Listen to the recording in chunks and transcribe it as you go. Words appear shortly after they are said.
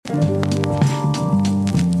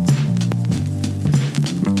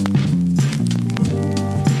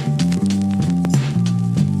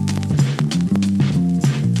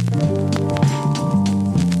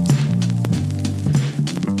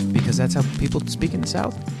people speak in the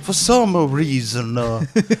South? For some reason,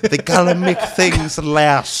 they gotta make things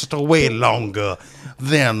last way longer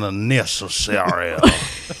than necessary.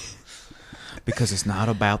 Because it's not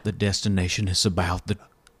about the destination, it's about the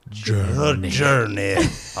The journey.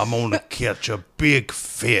 I'm gonna catch a big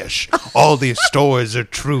fish. All these stories are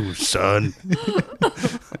true, son.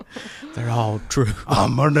 They're all true.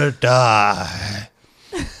 I'm gonna die.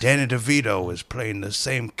 Danny DeVito is playing the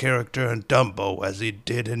same character in Dumbo as he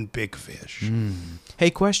did in Big Fish. Hey,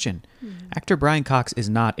 question. Actor Brian Cox is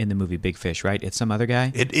not in the movie Big Fish, right? It's some other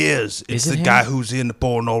guy? It is. It's Is it the him? guy who's in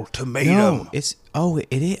Born Ultimatum. No, it is.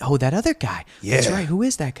 Oh, that other guy. That's Yeah. right. Who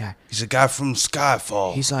is that guy? He's a guy from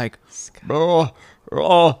Skyfall. He's like, I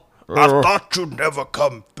thought you'd never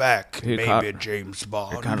come back, He maybe ca- James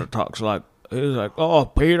Bond. Kind of talks like, he's like, oh,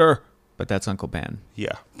 Peter. but that's Uncle Ben.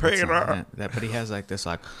 Yeah. That's Peter. not- but he has like this,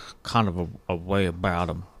 like, kind of a way about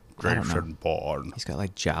him. I don't know. Jason Bourne. He's got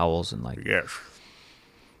like jowls and like. Yes.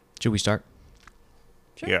 Should we start?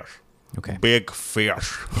 Yes. Okay. Big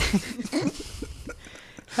Fish.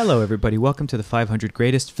 Hello, everybody. Welcome to the 500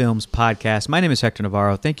 Greatest Films podcast. My name is Hector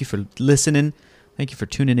Navarro. Thank you for listening. Thank you for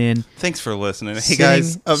tuning in. Thanks for listening. Hey, Sitting-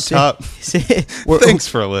 guys, up sit- top. we're- Thanks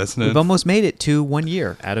for listening. We've almost made it to 1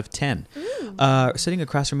 year out of 10. Sitting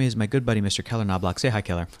across from me is my good buddy, Mr. Keller Knobloch. Say hi,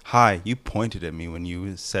 Keller. Hi, you pointed at me when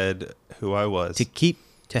you said who I was.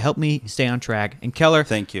 To help me stay on track. And Keller,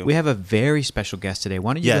 Thank you. We have a very special guest today.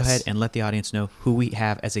 Why don't you Yes. go ahead and let the audience know who we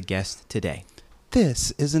have as a guest today?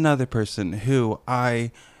 This is another person who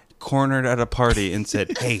I cornered at a party and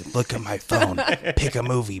said, "Hey, look at my phone. Pick a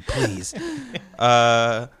movie, please."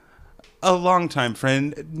 A longtime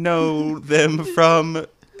friend, know them from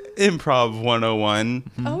Improv 101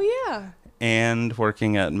 Oh, yeah. and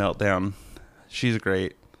working at Meltdown. She's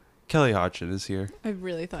great. Kelly Hodgson is here. I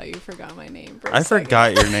really thought you forgot my name. For a I second.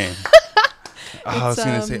 forgot your name. I was It's,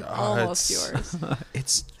 going to say, almost it's yours.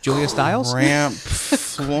 It's Julia Stiles? Cramp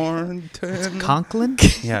Florenton. Conklin?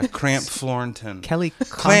 Yeah, Cramp Florenton. Kelly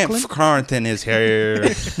Clamp Conklin? Florenton is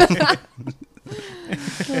here.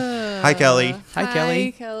 Hi, Kelly. Hi, Kelly.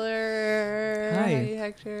 Hi, Keller. Hi. Hi,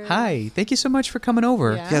 Hector. Hi. Thank you so much for coming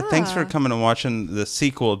over. Yeah. Yeah, thanks for coming and watching the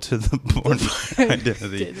sequel to the Bourne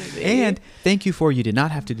Identity. And thank you for, you did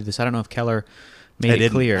not have to do this. I don't know if Keller made I it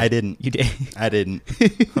didn't. clear. I didn't. You did. I didn't.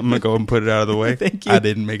 I'm gonna go and put it out of the way. Thank you. I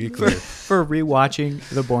didn't make it clear. For rewatching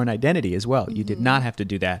The Bourne Identity as well. You did not have to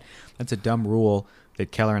do that. That's a dumb rule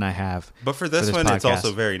that Keller and I have. But for this one, it's podcast.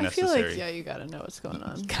 also very I feel necessary. like, yeah, you got to know what's going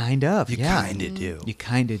on. Kind of. You yeah. kind of do. You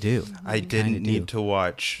kind of do. I You kinda didn't need do. to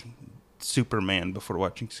watch Superman before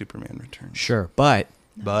watching Superman Returns. Sure. But,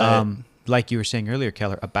 But like you were saying earlier,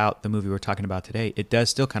 Keller, about the movie we're talking about today, it does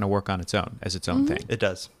still kind of work on its own, as its own thing. it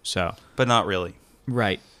does, So, but not really.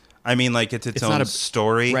 right. I mean, like it's It's own not a-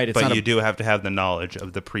 story, right, it's but not you a- do have to have the knowledge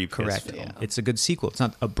of the previous Correct. film. It's a good sequel. It's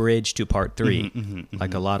not a bridge to part 3.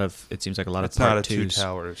 Like a lot of, it seems like a lot It's of part not a Two twos.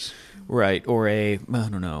 Towers. Right. Or I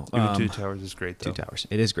don't know. Even Two Towers is great though. Two Towers.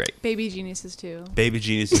 It is great. Baby Geniuses, too. Baby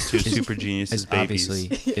Geniuses 2, Super Geniuses As Babies.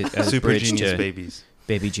 obviously, a Super bridge Genius to Babies,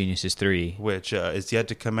 Baby Geniuses 3. which is yet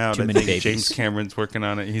to come out. Too I many think babies. James Cameron's working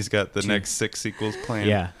on it. He's got the Too- next 6 sequels planned.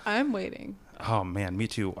 Yeah. I'm waiting. Oh man, me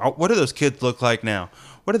too. What do those kids look like now?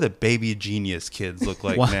 What do the Baby Genius kids look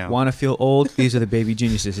like now? Want to feel old? These are the Baby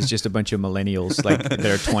Geniuses. It's just a bunch of millennials like that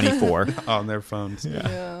are 24. On their phones.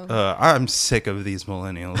 Yeah. I'm sick of these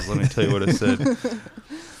millennials. Let me tell you what I said.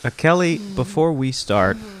 Kelly, before we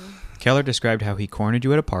start, Keller described how he cornered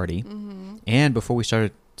you at a party. And before we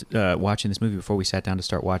started watching this movie, before we sat down to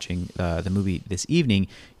start watching the movie this evening,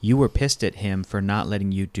 you were pissed at him for not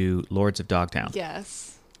letting you do Lords of Dogtown. Yes.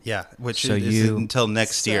 Yeah, which So is you- until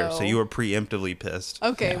next year. So So- you were preemptively pissed.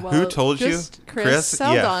 Okay, Yeah. well. Who told you? just Chris Chris?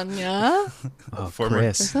 Saldana. Oh, Former-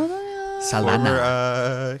 Chris. Saldana. Salana.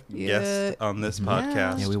 Former Yeah. guest on this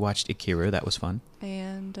podcast. Yeah, we watched Akira. That was fun.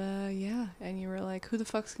 And yeah, and you were like, "Who the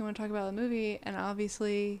fuck's going to talk about the movie?" And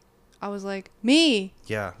obviously, I was like, "Me."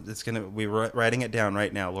 Yeah, it's gonna. We're writing it down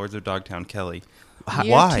right now. Lords of Dogtown, Kelly.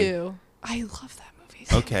 Year Why? 2. I love that movie.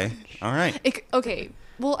 So Okay, much. all right. Okay.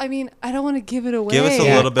 Well, I mean, I don't want to give it away. Give us a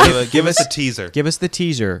Yeah. little bit of a. Give us a teaser. Give us the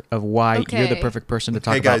teaser of why you're the Okay. perfect person to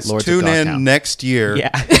talk Hey about guys, Lords tune of Dogtown. in next year.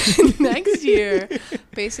 Yeah. Next year.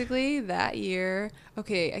 Basically, that year.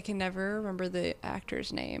 Okay, I can never remember the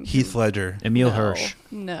actor's name. Heath Ledger, Emil No, Hirsch.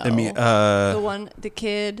 No. The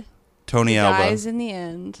kid. Tony who Alba. dies in the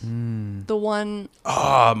end. Mm. The one.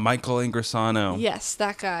 Michael Ingrasano. Yes,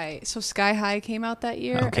 that guy. So Sky High came out that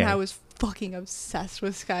year, Okay. and I was fucking obsessed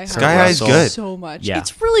with Sky High. Sky High's good. So much. Yeah.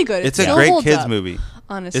 It's really good. It's It a still great holds kids up, movie.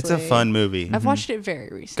 Honestly, It's a fun movie. I've watched it very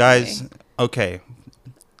recently. Guys, okay.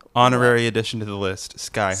 Honorary addition to the list,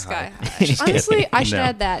 Sky Sky High. High. Honestly, I should No.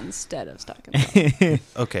 add that instead of Stuck in Love.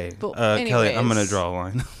 Okay, But Kelly, I'm gonna anyways. draw a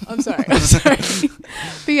line. I'm sorry. I'm sorry.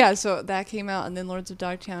 But yeah, so that came out, and then Lords of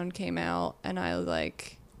Dogtown came out, and I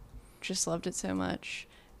like just loved it so much,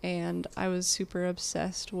 and I was super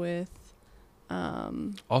obsessed with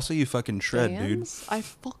Also, you fucking shred, Vans. I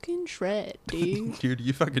fucking shred, dude. dude.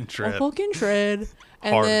 You fucking I shred. fucking shred.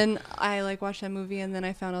 And Hard. then I like watched that movie, and then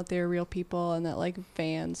I found out they were real people, and that like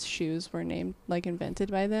Vans shoes were named like invented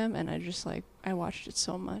by them, and I just like I watched it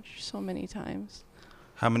so much, so many times,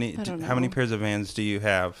 How many? I don't How many know. pairs of Vans do you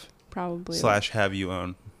have? probably. / have you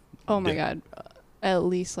own? oh my di- god, at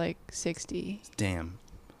least like 60 Damn.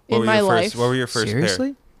 in my life. What were your first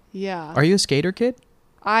Seriously? Yeah. Are you a skater kid?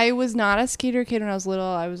 I was not a skater kid when I was little.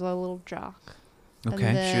 I was a little jock. And Okay.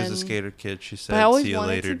 pair? She was a then- skater kid. She But said, I always "See you wanted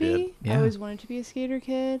later, to be. dude." Yeah. I always wanted to be a skater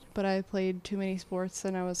kid, but I played too many sports,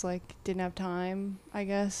 and I was like, didn't have time, I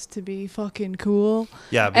guess, to be fucking cool.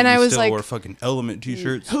 Yeah, but And you I was still like- wore fucking Element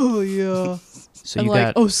t-shirts. Oh yeah. So I'm you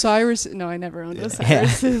like got Osiris. No, I never owned Yeah.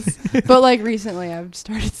 Osiris's. But like recently, I've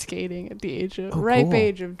started skating at the age of Oh, ripe cool.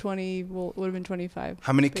 age of 20. Well, would have been 25.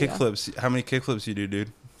 How many But yeah. kickflips? How many kickflips you do,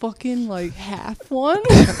 dude? Fucking like half one.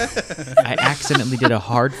 I accidentally did a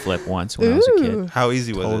hard flip once when I was a kid. Ooh. How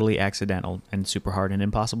easy was Totally accidental and super hard and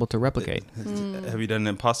impossible to replicate. it? Mm. Have you done an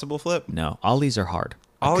impossible flip? No, ollies are hard.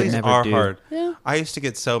 I could Ollies never are do- hard. Yeah. I used to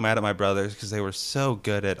get so mad at my brothers because they were so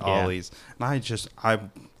good at Yeah. ollies, and I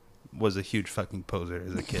was a huge fucking poser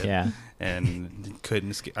as a kid. Yeah, And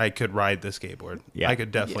I could ride the skateboard. Yeah. I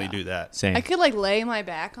could definitely Yeah. do that. same. I could like lay my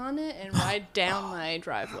back on it and ride down my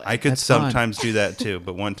driveway. I could That's fun. sometimes do that too,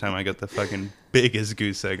 but one time I got the fucking biggest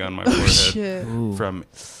goose egg on my Oh forehead shit. Ooh. from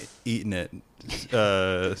eating it.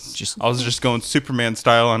 Just- I was just going Superman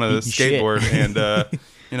style on a Eating shit. skateboard,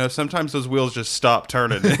 and sometimes those wheels just stop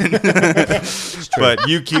turning, but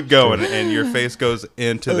you keep going, and your face goes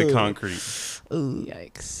into the concrete.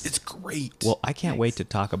 Yikes. It's great. Well, I can't wait to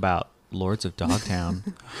talk about Lords of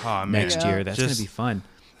Dogtown Aw, man. next Yeah. year. That's going to Just- be fun.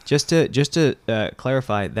 Just to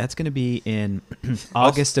clarify, that's going to be in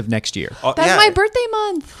August of next year. Oh, That's yeah. my birthday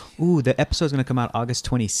month. Ooh, the episode's going to come out August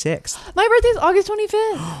 26th. My birthday's August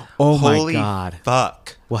 25th. Oh Holy my god.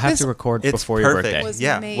 fuck! We'll have This- to record It's before your perfect. birthday. Was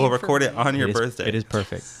Yeah, made we'll for record it me. on your It is- birthday. It is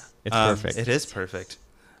perfect. It's perfect. It is perfect.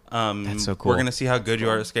 That's so cool. We're gonna see how good you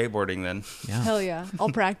are at skateboarding. Then Yeah. Hell yeah. I'll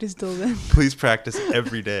practice till then. please practice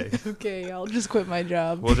every day. Okay, I'll just quit my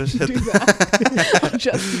job. We'll just hit do that. I'll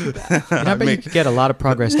just do that. And I bet you Make- could get a lot of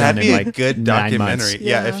progress done That'd in be like a good 9 documentary. months.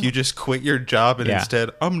 Yeah, Yeah. if you just quit your job and Yeah. instead,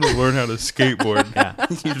 I'm gonna learn how to skateboard. Yeah.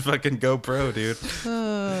 You'd fucking go pro, dude.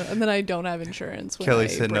 And then I don't have insurance when Kelly I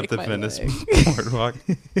sitting break up the my Venice leg. boardwalk,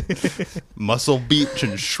 Muscle Beach,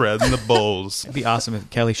 and shredding the bowls. It'd be awesome if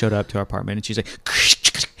Kelly showed up to our apartment and she's like,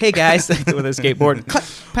 "Hey guys," with a skateboard.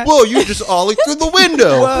 Whoa, you just ollie through the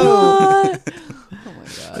window. What? Oh my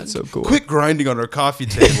god. That's so cool. Quit grinding on our coffee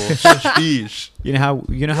table. Sheesh. You know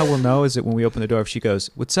how we'll know is that when we open the door, if she goes,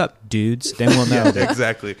 "What's up, dudes?" Then we'll know that,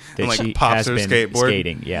 Exactly. that And she like pops has her been skateboard.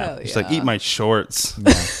 skating. Yeah. Hell She's like, yeah. eat my shorts.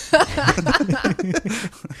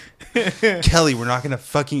 Yeah. Kelly, we're not gonna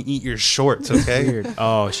fucking eat your shorts, okay? Weird.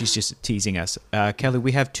 Oh, she's just teasing us. Kelly,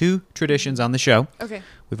 we have 2 traditions on the show. Okay.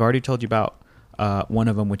 We've already told you about one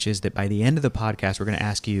of them, which is that by the end of the podcast, we're going to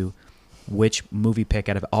ask you which movie pick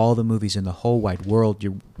out of all the movies in the whole wide world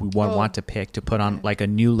we want to pick to put on Okay. like a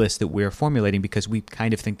new list that we're formulating because we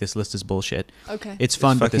kind of think this list is bullshit. Okay. It's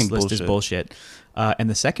fun, but this fucking list is bullshit. And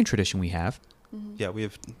the second tradition we have, Yeah, we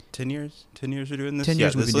have 10 years. 10 years we're doing this. 10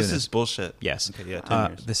 years yeah, we've this been list doing is bullshit. yes. Okay, yeah,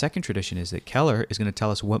 10 years. The second tradition is that Keller is going to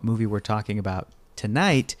tell us what movie we're talking about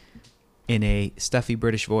tonight in a stuffy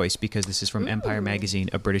British voice because this is from Empire Ooh. Magazine,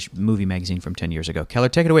 a British movie magazine from 10 years ago. Keller,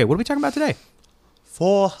 take it away. What are we talking about today?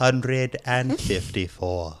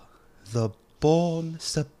 454. The Bourne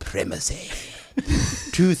Supremacy.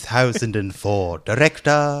 2004.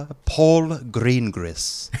 Director Paul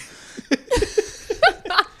Greengrass.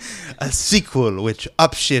 A sequel which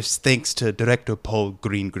upshifts thanks to director Paul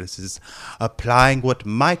Greengrass's applying what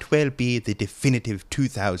might well be the definitive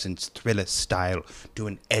 2000s thriller style to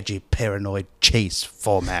an edgy paranoid chase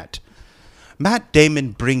format. Matt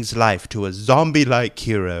Damon brings life to a zombie-like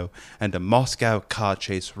hero, and a Moscow car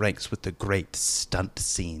chase ranks with the great stunt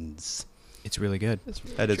scenes. It's really good. That's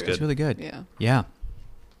really That is true. good. It's really good. Yeah. Yeah.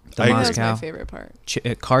 The I agree. That was Moscow my favorite part.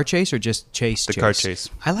 car chase or just chase? The car chase.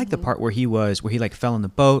 I like the part where he like fell in the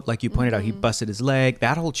boat, like you pointed out, he busted his leg.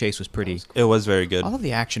 That whole chase was pretty. It was very good. All of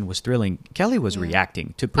the action was thrilling. Kelly was Yeah.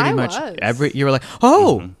 reacting to pretty I much was. every. You were like,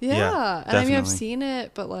 "Oh, Mhm. Yeah. Yeah, And I mean, I've definitely. seen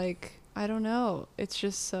it, but like, I don't know. It's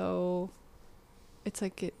just so it's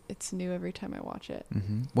like it's new every time I watch it.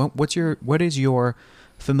 Mm-hmm. What is your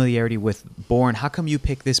familiarity with Bourne? How come you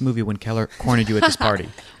picked this movie when Keller cornered you at this party?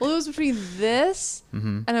 Well, it was between this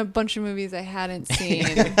Mm-hmm. and a bunch of movies I hadn't seen.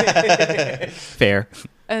 Fair.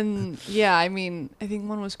 And yeah, I mean, I think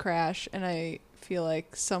one was Crash, and I feel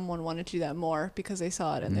like someone wanted to do that more because they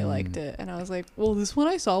saw it and they liked it. And I was like, well, this one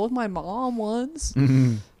I saw with my mom once.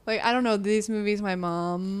 Mm-hmm. Like, I don't know, these movies, my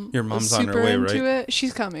mom Your was mom's on her super way, into right? it.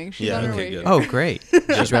 She's coming. She's Yeah, on her okay, way. good. Oh, great.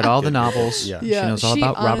 She's read all the novels. Yeah. She knows all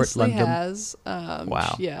about Robert honestly Ludlum. has.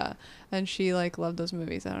 Wow. Yeah. And she, like, loved those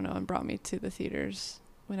movies. I don't know, and brought me to the theaters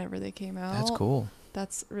whenever they came out. That's cool.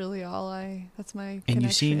 That's really that's my And connection.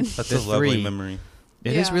 you've seen That's the a lovely three. memory.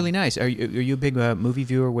 It is Yeah. really nice. Are you a big movie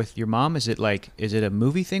viewer with your mom? Is it a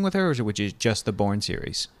movie thing with her, or is it just the Bourne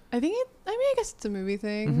series? I guess it's a movie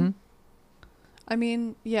thing. Mm-hmm. I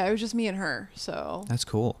mean, yeah, it was just me and her, so That's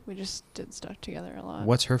cool. we just did stuff together a lot.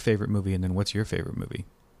 What's her favorite movie, and then what's your favorite movie?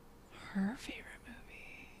 her favorite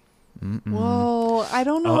movie? Mm-mm. Whoa, I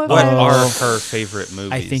don't know if What I are her favorite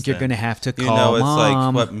movies? I think you're then? going to have to call You know, it's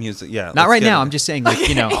Mom. like what music? Yeah. Not let's right get now. it. I'm just saying, like,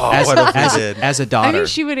 you know, Oh, as, what if we as, did? as a daughter. I think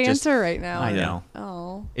she would just- answer right now. I know.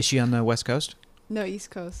 Oh, Is she on the West Coast? no, East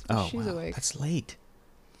Coast. But Oh, she's wow. awake. That's late.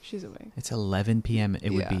 She's awake. It's 11 p.m. It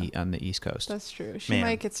would Yeah. be on the East Coast. That's true. She Man.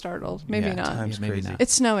 might get startled. Maybe Yeah, not. Time's maybe crazy. not.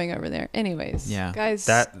 It's snowing over there. Anyways, Yeah. guys,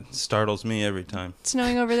 That startles me every time. it's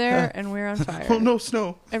snowing over there, and we're on fire. Oh no,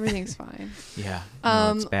 snow! Everything's fine. Yeah.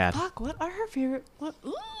 No, it's bad. Fuck. What are her favorite? What?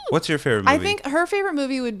 Ooh. What's your favorite movie? I think her favorite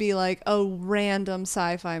movie would be like a random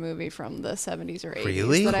sci-fi movie from the 70s or 80s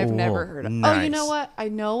Really? that I've Cool. never heard of. Oh, Nice. you know what? I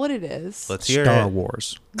know what it is. Let's hear Star it.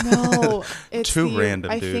 Wars. No, it's Too the, random,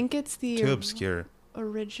 I dude. think it's the Too obscure.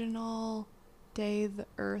 original Day the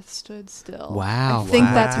Earth Stood Still. Wow. I think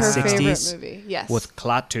Wow. that's her 60s? favorite movie. Yes. With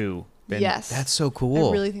Klaatu. Yes. That's so cool.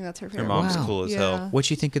 I really think that's her favorite. Your mom's Wow. cool as Yeah. hell. What'd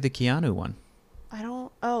you think of the Keanu one? I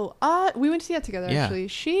don't. Oh, we went to see that together. Yeah. Actually,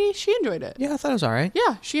 she enjoyed it. Yeah, I thought it was all right.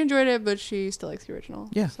 Yeah, she enjoyed it, but she still likes the original.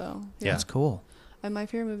 Yeah. So Yeah. That's cool. And my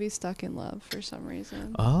favorite movie is Stuck in Love for some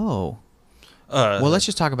reason. Oh. Well, let's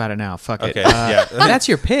just talk about it now. Fuck it. Okay, yeah. That's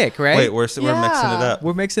your pick, right? Wait, we're mixing it Yeah. up.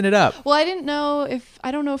 We're mixing it up. Well, I don't know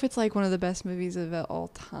if it's like one of the best movies of all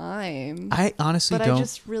time. I honestly but don't. I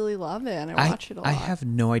just really love it and I watch it a lot. I have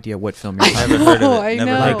no idea what film you're I talking haven't heard of know, it. I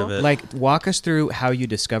Never know. heard of it. Like, walk us through how you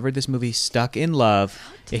discovered this movie, Stuck in Love.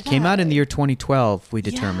 did It came out in I? the year 2012, we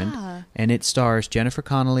determined. Yeah. And it stars Jennifer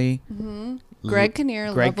Connelly, Greg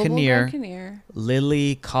Kinnear, Greg lovable Kinnear. Greg Kinnear.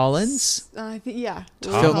 Lily Collins, I think yeah.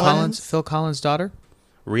 Phil Collins' daughter.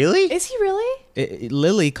 Really? Is he really?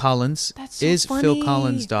 Lily Collins That's so is funny. Phil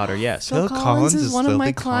Collins' daughter. Yes. Phil Collins is one of my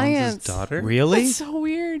Lily Collins' clients. daughter. Really? That's so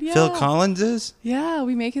weird. Yeah. Phil Collins is? Yeah,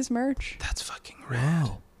 we make his merch. That's fucking rad.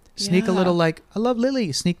 Wow. Sneak a Yeah. little like, I love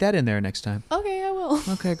Lily. Sneak that in there next time. Okay, I will.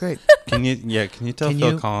 Okay, great. Can you tell Can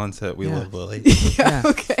Phil you- Collins that we Yeah. love Lily? Yeah.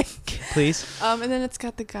 Okay. Please. And then it's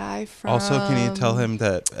got the guy from. Also, can you tell him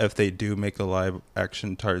that if they do make a live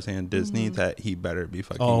action Tarzan Disney, that he better be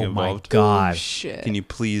fucking Oh my involved? God. Oh, shit. Can you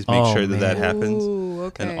please make Oh, sure that that man. happens? Ooh,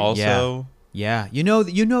 okay. And also, Yeah. You know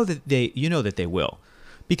that they will.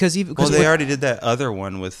 Because even well, 'cause they what- already did that other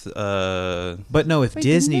one with But no, if Wait,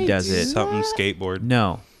 Disney didn't they does do it, something What? skateboard.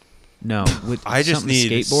 no. With I just something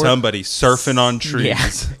need skateboard. somebody surfing on trees. Yeah,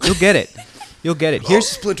 you'll get it. You'll get it. Here's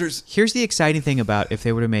splinters. here's the exciting thing about if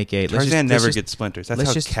they were to make a let's Tarzan just- never let's gets splinters. That's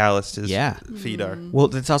let's how just- calloused his yeah. feet are. Well,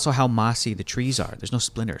 that's also how mossy the trees are. There's no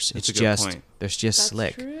splinters. That's It's a good just point. there's just That's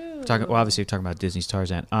slick. true. Obviously, we're talking about Disney's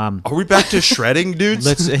Tarzan. Are we back to shredding, dudes?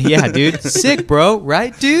 Let's yeah, dude, sick, bro,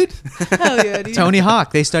 right, dude? Hell yeah, dude. Tony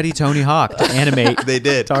Hawk. They studied Tony Hawk to animate They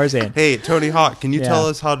did. Tarzan. Hey, Tony Hawk, can you Yeah. tell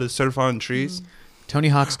us how to surf on trees? Tony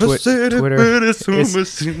Hawk's Twitter. is- What are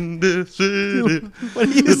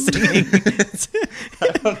you singing? It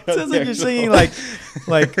sounds like you're singing like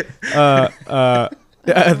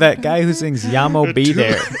that guy who sings Yamo Be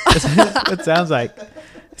There. It sounds like.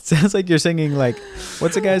 It sounds like you're singing like,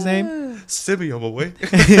 what's the guy's name? Simeon away.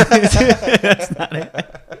 That's not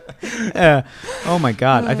it. Oh my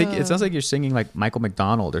God! I think it sounds like you're singing like Michael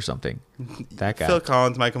McDonald or something. That guy. Phil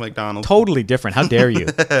Collins, Michael McDonald. Totally different. How dare you?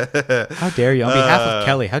 How dare you? On behalf of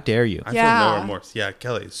Kelly, how dare you? I Yeah. feel no remorse. Yeah,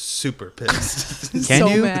 Kelly is super pissed. Can so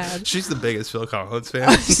you? mad. She's the biggest Phil Collins fan.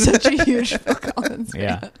 I'm such a huge Phil Collins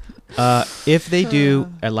fan. Yeah. If they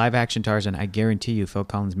do a live action Tarzan, I guarantee you Phil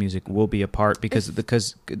Collins' music will be a part because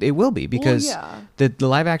it will be because yeah. the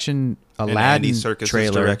live action And Aladdin Andy Serkis is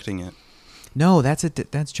trailer. directing it. No, that's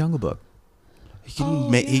Jungle Book. He can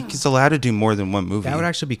Oh, He's yeah. allowed to do more than one movie. That would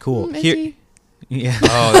actually be cool. Is Here, he? yeah.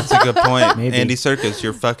 Oh, that's a good point. Maybe. Andy Serkis,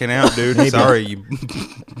 you're fucking out, dude. Maybe. Sorry, you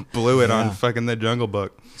blew it Yeah. on fucking The Jungle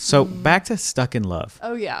Book. So back to Stuck in Love.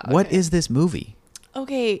 Oh yeah. What okay. is this movie?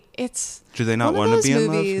 Okay, it's Do they not one of want to those be in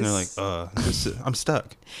love? movies- And they're like, I'm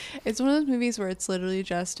stuck. It's one of those movies where it's literally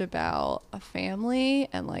just about a family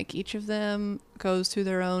and like each of them goes through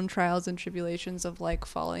their own trials and tribulations of like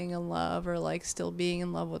falling in love or like still being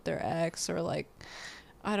in love with their ex or like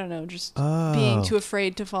I don't know, just being Oh. too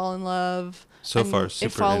afraid to fall in love. So And far, it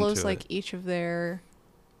super follows into like it. each of their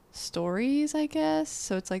stories, I guess.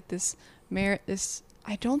 So it's like this this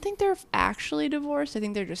I don't think they're actually divorced. I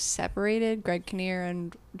think they're just separated. Greg Kinnear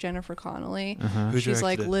and Jennifer Connelly. Uh-huh. Who She's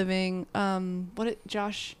like directed it? living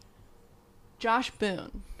Josh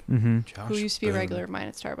Boone, Mm-hmm. who used to be a Boone. regular of mine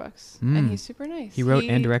at Starbucks, Mm. and he's super nice. He wrote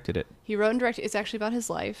and directed it. He wrote and directed. It's actually about his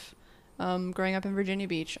life, growing up in Virginia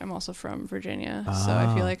Beach. I'm also from Virginia, so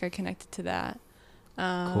I feel Oh. like I connected to that.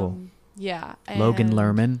 Cool. Yeah. Logan and-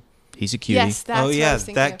 Lerman. He's a cutie. Yes, that's Oh what I yeah, was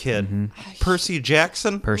thinking that of. kid, Mhm. Percy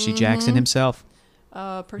Jackson. Percy Jackson Mhm. himself.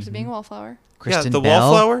 Percy being a wallflower. Kristen yeah, the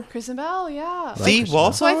Bell. wallflower. Kristen Bell, yeah. Like The Kristen Bell.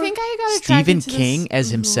 wallflower. So I think I got attracted Stephen to this- King as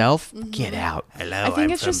Mhm, himself. mhm. Get out. Hello, I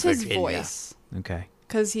think it's just his voice Okay.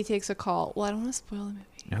 because he takes a call. Well, I don't want to spoil the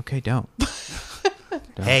movie. Okay, don't. Don't.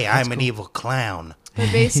 Hey, That's I'm an cool. evil clown.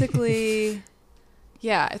 But basically,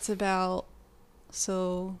 yeah, it's about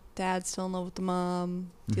so dad's still in love with the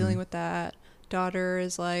mom, dealing Mhm. with that. Daughter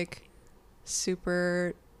is like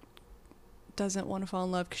super doesn't want to fall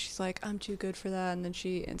in love because she's like I'm too good for that, and then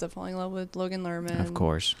she ends up falling in love with Logan Lerman. Of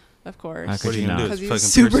course. Of course. How could What are you you gonna not? do? Because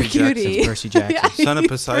It's he's fucking super Percy Jackson. cutie. Percy Jackson. Son of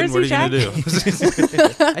Poseidon. What are you gonna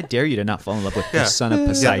do? I dare you to not fall in love with Yeah. the son of Yeah,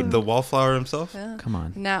 Poseidon. the wallflower himself. Yeah. Come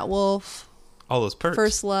on. Nat Wolf, All those perks.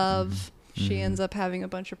 first love. She Mhm. ends up having a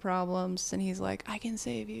bunch of problems, and he's like, "I can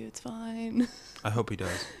save you. It's fine." I hope he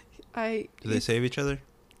does. I Do they save each other?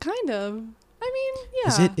 kind of. I mean,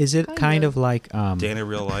 yeah. Is it kind of like Dana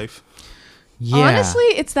real life. yeah. Honestly,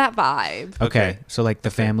 it's that vibe. Okay. Okay. So like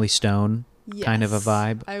the Family Stone kind of a Yes,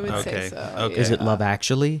 vibe. I would Okay, say so. okay. Is it yeah. Love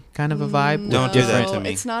Actually kind of a vibe? Don't with do that different- to me.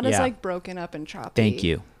 It's not as Yeah. like broken up and choppy. Thank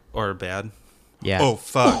you. Or bad. Yeah. Oh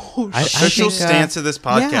fuck. I Official think, stance of this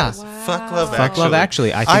podcast. Wow. Fuck Love Fuck Fuck Actually. Love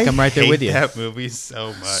Actually. I think I'm right there hate with you. That movie so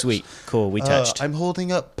much. Sweet. Cool. We touched. I'm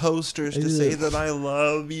holding up posters to say that I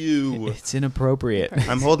love you. It's inappropriate.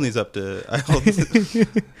 I'm holding these up to.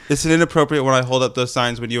 It's an inappropriate when I hold up those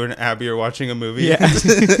signs when you and Abby are watching a movie. Yeah.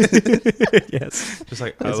 Yes. Just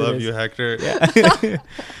like Yes, I it love is. you, Hector. Yeah.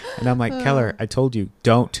 And I'm like, Keller, I told you,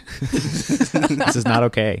 don't. This is not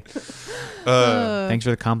okay. Thanks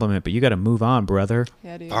for the compliment, but you got to move on, brother.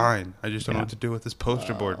 Yeah, dude. Fine. I just don't know Yeah. what to do with this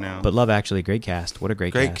poster board now. But Love Actually, great cast. What a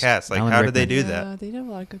great Great cast. cast. Like, Alan how did they Rickman. do that? Yeah, they have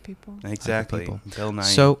a lot of good people. Exactly. people. Bill Nye.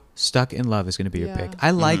 So, Stuck in Love is going to be your Yeah. pick.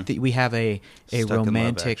 I like Mhm. that we have a Stuck in Love,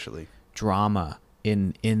 romantic actually. drama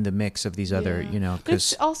in the mix of these other, Yeah. It's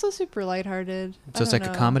because also super lighthearted. so it's like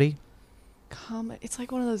a comedy. It's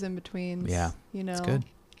like one of those in betweens. Yeah. You know. It's good.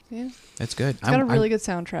 Yeah. It's good. It's got a really good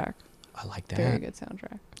soundtrack. I like that. Very good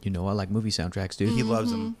soundtrack. You know, I like movie soundtracks, dude. He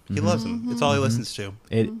loves them. He Mhm. loves them. It's all he Mhm. listens to.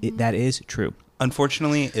 That is true.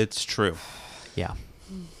 Unfortunately, it's true. Yeah.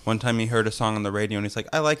 One time he heard a song on the radio and he's like,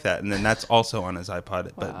 "I like that," and then that's also on his iPod.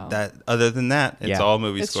 Wow. But that, other than that, it's Yeah. all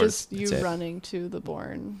movie It's scores. just you That's it. running to the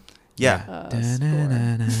Bourne Yeah.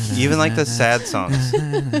 score. Even like the sad songs.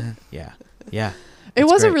 Yeah. Yeah. It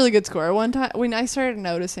It's was a great. really good score. One time when I started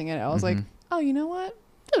noticing it, I was like, Mhm. "Oh, you know what?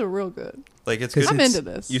 This is real good. Like it's 'Cause good. I'm it's- into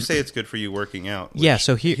this." You say it's good for you working out. Yeah, which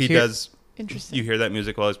so he does. Interesting. You hear that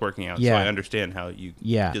music while he's working out, Yeah. so I understand how you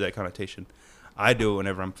Yeah. do that connotation. I do it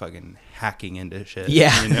whenever I'm fucking hacking into shit.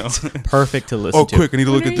 Yeah. you know. Perfect to listen Oh, to. quick! I need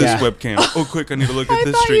to look What at are this you- webcam. Oh, quick! I need to look I at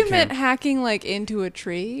this thought street you cam. meant hacking like into a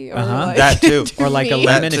tree or Uh-huh. like That too. into Or like a me.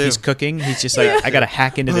 lemon That if he's too. cooking. He's just like, I got to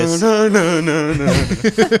hack into this. No, no, no,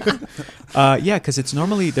 no. Yeah, because it's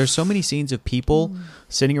normally, there's so many scenes of people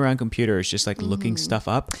sitting around computers just like looking stuff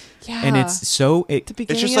up. Yeah. And it's so, the It's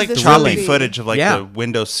beginning just of like this choppy movie. footage of like Yeah. the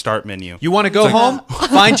Windows Start menu. you want to go It's like- home?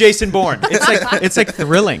 Find Jason Bourne. It's like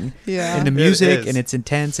thrilling. Yeah. And the It music, is. and it's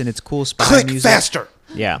intense, and it's cool spy Click music. faster.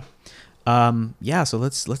 Yeah. Yeah, so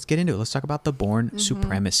let's get into it. Let's talk about the Bourne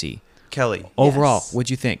supremacy. Kelly. Overall, Yes. what'd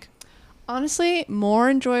you think? Honestly, more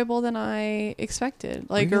enjoyable than I expected,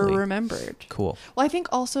 like Really? or remembered. Cool. Well, I think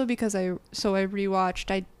also because I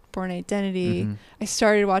rewatched Bourne Identity. Mhm. I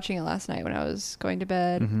started watching it last night when I was going to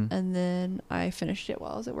bed, Mhm. and then I finished it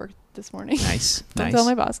while I was at work this morning. Nice. Don't Nice. tell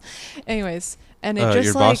my boss. Anyways, and it just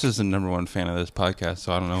Your like boss is the #1 fan of this podcast,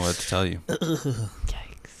 so I don't know what to tell you.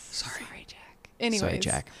 yikes. Sorry, Jack. Anyways, Sorry,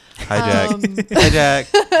 Jack. Hi, Jack. Um, Hi, Jack.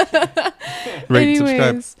 Rate and subscribe.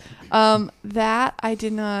 anyways, that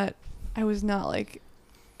I was not like.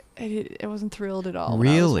 I wasn't thrilled at all. when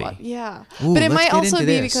I was Really? yeah. Ooh, But it let's might get also into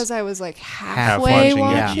be this. because I was like Half halfway watching,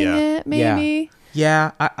 watching yeah. it, maybe.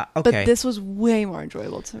 Yeah, okay. But this was way more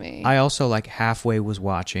enjoyable to me. I also like halfway was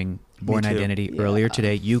watching Born too. Identity Yeah. earlier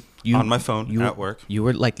today. You On my phone, you, at work. You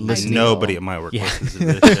were like listening. Nobody at my work Yeah. listens to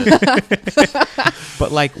this shit.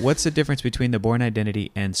 But like, what's the difference between the Born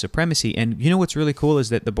Identity and Supremacy? And you know what's really cool is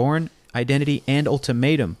that the Born Identity and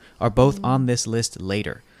Ultimatum are both on this list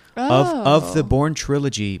later. Of the Oh. Bourne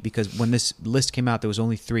trilogy, because when this list came out, there was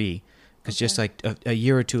only 3. Because just like a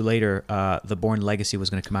year or two later, the Bourne Legacy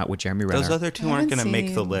was going to come out with Jeremy Renner. Those other two I aren't haven't going to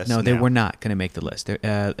make the seen- list. No, they now. were not going to make the list.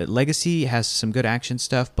 Legacy has some good action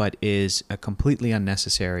stuff, but is completely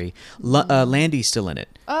unnecessary. Landy's still in it.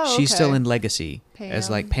 Oh, She's still okay. in Legacy as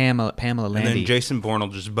Pam. like Pamela And Landy. then Jason Bourne will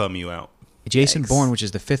just bum you out. Jason Yikes. Bourne, which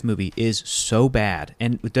is the 5th movie, is so bad,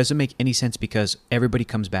 and it doesn't make any sense because everybody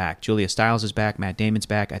comes back. Julia Stiles is back, Matt Damon's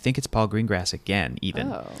back. I think it's Paul Greengrass again, even.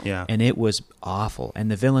 Oh. Yeah. And it was awful. And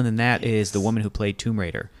the villain in that is the woman who played Tomb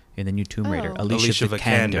Raider in the new Tomb Raider, Oh. Alicia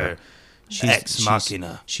Vikander. Ex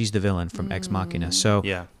Machina. She's the villain from Ex Machina. So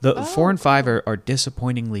Yeah. the 4 and 5 cool. are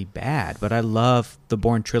disappointingly bad, but I love the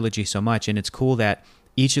Bourne trilogy so much, and it's cool that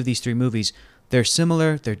each of these 3 movies, they're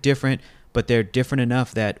similar, they're different, but they're different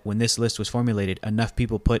enough that when this list was formulated, enough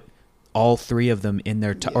people put all 3 of them in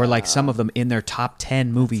their or like some of them in their top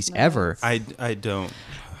 10 movies nuts. ever. I don't.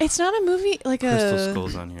 It's not a movie like Crystal a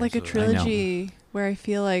Skull's on here, like a so- trilogy where I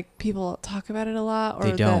feel like people talk about it a lot, or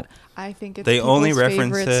They don't. that I think it's They only people's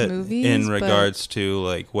reference favorites it movies, in but- regards to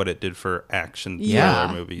like what it did for action Yeah.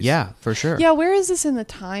 thriller movies. Yeah, for sure. Yeah, where is this in the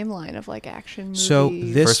timeline of like action movies? So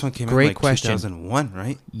this First one came great out in like question. 2001,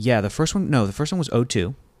 right? Yeah, the first one was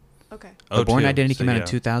 02. Okay. The Bourne 02, Identity so came out yeah. in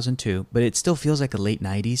 2002, but it still feels like a late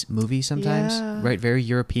 90s movie sometimes, Yeah. right? Very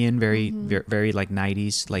European, very very like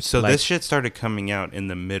 90s. Like So like, this shit started coming out in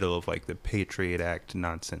the middle of like the Patriot Act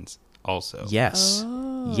nonsense also. Yes.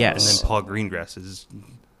 Oh. Yes. And then Paul Greengrass is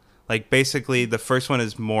like basically the first one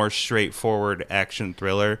is more straightforward action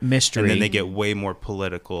thriller. Mystery. And then they get way more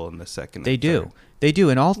political in the second. They and do. third. They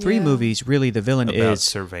do. In all 3 Yeah. movies, really, the villain About is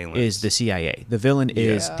surveillance. the CIA. The villain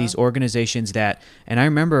is Yeah. these organizations that, and I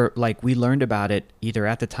remember, like, we learned about it either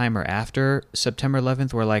at the time or after September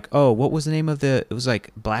 11th. We're like, oh, what was the name of the? It was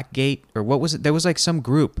like Blackgate, or what was it? There was like some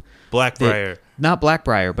group. Blackbriar. Not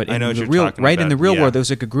Blackbriar, but I in know what the you're real talking right in about, the real yeah. world, there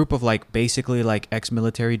was like a group of like basically like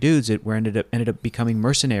ex-military dudes that were ended up becoming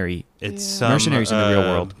mercenary. It's Yeah. some Mercenaries in the real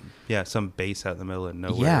world. Yeah, some base out in the middle of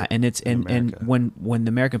nowhere. Yeah, and it's in and America. when the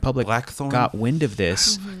American public Blackthorn? got wind of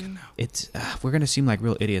this, Mm-hmm. it's we're gonna seem like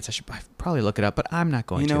real idiots. I should probably look it up, but I'm not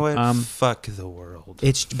going You to. know what? Fuck the world.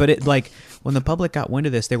 But it like when the public got wind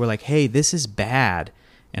of this, they were like, "Hey, this is bad,"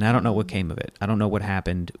 and I don't know what came of it. I don't know what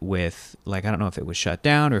happened with like I don't know if it was shut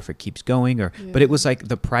down or if it keeps going or. But it was like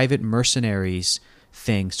the private mercenaries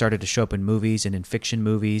thing started to show up in movies and in fiction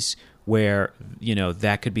movies where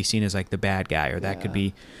that could be seen as like the bad guy or that could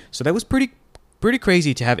be. So that was pretty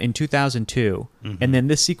crazy to have in 2002, and then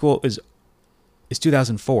this sequel is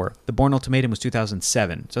 2004. The Bourne Ultimatum was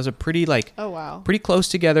 2007. So it's a pretty like Oh wow. pretty close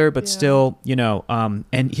together, but Yeah. still,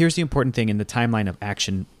 and here's the important thing in the timeline of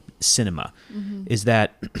action cinema is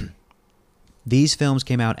that these films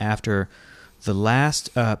came out after the last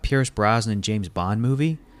Pierce Brosnan James Bond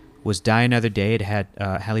movie was Die Another Day. It had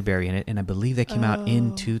Halle Berry in it, and I believe that came out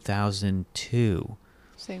in Oh. 2002.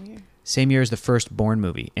 Same year. Same year as the first Bourne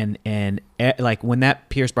movie, and like when that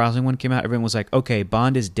Pierce Brosnan one came out, everyone was like, "Okay,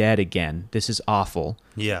 Bond is dead again. This is awful.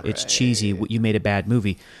 Yeah. It's cheesy. You made a bad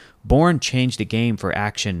movie." Bourne changed the game for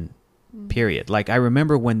action. Period. Like I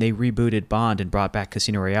remember when they rebooted Bond and brought back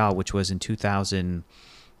Casino Royale, which was in 2008,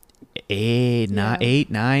 Yeah.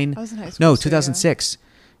 9. I was in high school. No, so, 2006.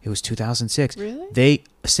 It was 2006. Really? They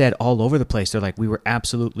said all over the place. They're like,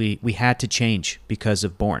 we had to change because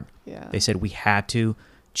of Bourne. Yeah. They said we had to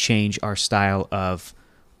change our style of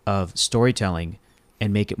storytelling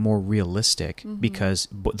and make it more realistic because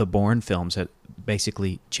the Bourne films had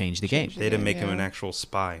basically changed the game. Changed They had to make him Yeah. an actual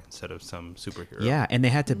spy instead of some superhero. Yeah, and they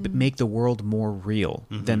had to make the world more real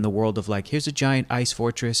than the world of like, here's a giant ice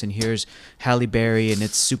fortress and here's Halle Berry and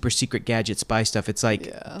it's super secret gadget spy stuff. It's like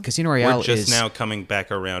Yeah. Casino Royale We're just is now coming back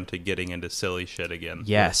around to getting into silly shit again.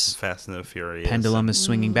 Yes. with Fast and the Furious. pendulum is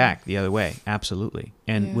swinging back the other way. Absolutely.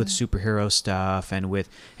 And with superhero stuff and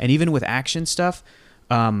even with action stuff,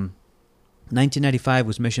 1995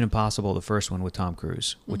 was Mission Impossible, the first one with Tom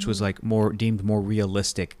Cruise, which was like deemed more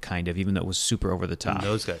realistic kind of, even though it was super over the top. And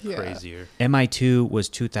those got Yeah. crazier. MI2 was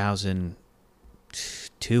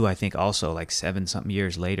 2002, I think, also like 7-something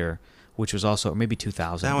years later, which was also, or maybe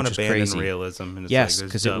 2000, That one which was abandoned crazy. realism. And it's Yes,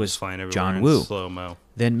 like 'cause there's it doves was flying everywhere John in Woo. slow-mo.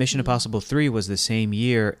 Then Mission Impossible 3 was the same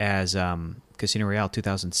year as Casino Royale,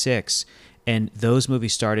 2006. And those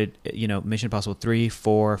movies started, Mission Impossible 3,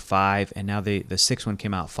 4, 5, and now the sixth one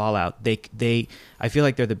came out, Fallout. I feel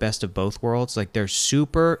like they're the best of both worlds. Like they're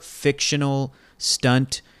super fictional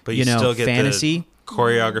stunt, But you still get fantasy. the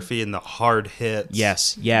choreography and the hard hits.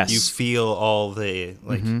 Yes. You feel all the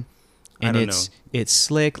like. I And don't know. it's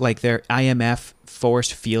slick. Like their IMF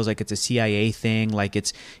force feels like it's a CIA thing. Like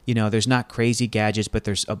it's, there's not crazy gadgets, but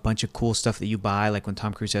there's a bunch of cool stuff that you buy. Like when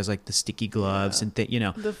Tom Cruise has like the sticky gloves and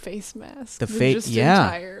The face mask. The just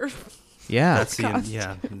entire. yeah. That's the costume.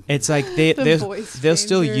 yeah. It's like The they'll voice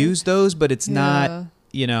still changer. use those, but it's Yeah.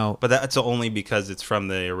 not, But that's only because it's from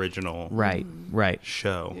the original right.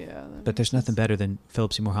 show. Yeah. But there's nothing better than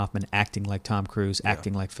Philip Seymour Hoffman acting like Tom Cruise,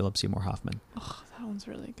 acting like Philip Seymour Hoffman. Oh, that one's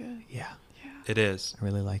really good. Yeah. It is. I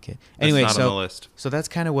really like it. It's Anyway, not on the list. so that's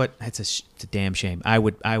kind of what it's a damn shame. I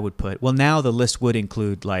would put. Well, now the list would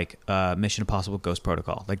include like Mission Impossible: Ghost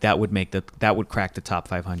Protocol. Like that would crack the top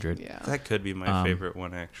 500. Yeah. That could be my favorite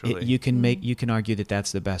one, actually. You can argue that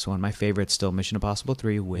that's the best one. My favorite's still Mission Impossible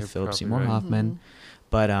 3 with You're Philip probably Seymour right. Hoffman.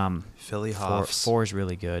 But Philly 4 Hoffs. 4 is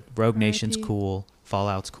really good. Rogue Nation's R.I.P. cool.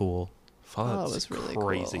 Fallout's cool. Fallout's was really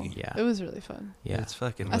crazy. cool. Yeah. It was really fun. Yeah. It's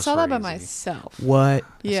fucking I saw that by crazy. myself. What?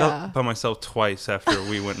 I saw Yeah. it by myself twice after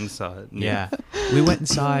we went and saw it. Yeah. We went and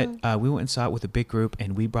saw it. We went and saw it with a big group,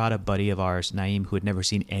 and we brought a buddy of ours, Naeem, who had never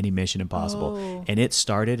seen any Mission Impossible. Oh. And it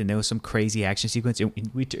started, and there was some crazy action sequence, and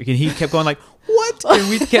he kept going like, "What?" And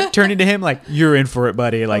we kept turning to him like, "You're in for it,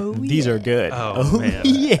 buddy. Like Oh, these are good." Oh, man.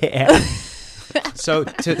 yeah. So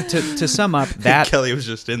to sum up, that Kelly was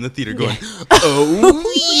just in the theater going, "Oh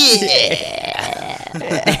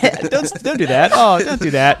don't do that. Oh, don't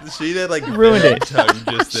do that. She did like Ruined venom it. tongue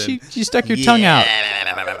just then. She stuck your tongue out.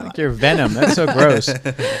 Like your venom. That's so gross.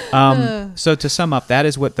 So to sum up, that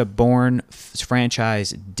is what the Bourne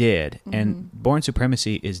franchise did, and Bourne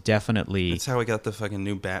Supremacy is definitely That's how we got the fucking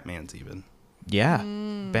new Batmans, even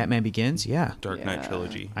Batman Begins. Yeah, Dark Knight Yeah.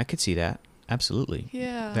 trilogy, I could see that. Absolutely.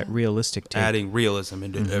 Yeah. That realistic take. adding realism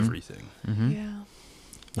into everything. Yeah.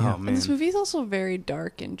 Yeah. Oh man, And this movie is also very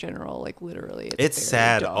dark in general, like literally. It's very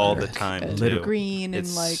sad all the dark time, and too. green it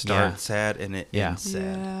and like starts sad and it Yeah. ends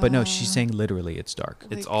sad. Yeah. But no, she's saying literally it's dark.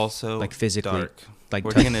 It's Like- also Like physically, dark. like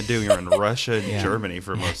What are you gonna do? You're in Russia and Yeah. Germany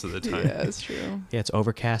for most of the time. Yeah, it's true. Yeah, it's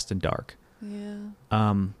overcast and dark.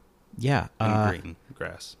 Yeah. Yeah. And green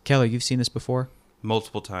grass. Keller, you've seen this before?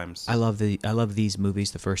 Multiple times. I love these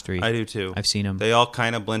movies, the first 3. I do too. I've seen them. They all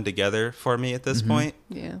kind of blend together for me at this point.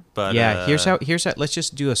 Yeah. But Yeah, here's how let's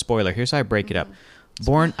just do a spoiler. Here's how I break it up.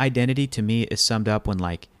 Bourne Identity to me is summed up when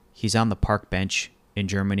like he's on the park bench in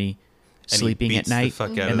Germany And he sleeping at beats the night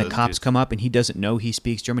fuck out and of the those cops dudes. come up and he doesn't know he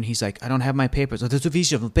speaks German. He's like, "I don't have my papers." "Oh, there's a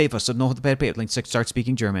visa of papers, so no the paper." Like starts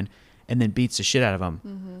speaking German and then beats the shit out of him.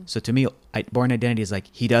 So to me, Bourne Identity is like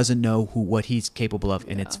he doesn't know what he's capable of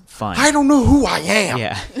and it's fun. I don't know who I am.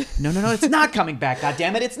 Yeah. No, it's not coming back. God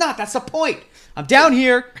damn it, it's not. That's the point. I'm down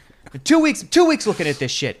here for 2 weeks. 2 weeks looking at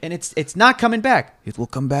this shit, and it's not coming back. It will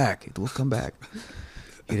come back. It will come back.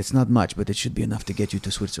 It's not much, but it should be enough to get you to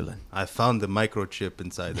Switzerland. I found the microchip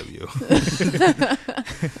inside of you.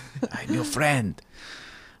 I'm your friend.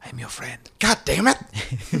 I'm your friend. God damn it.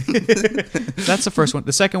 That's the first one.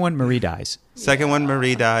 The second one, Marie dies. Second one,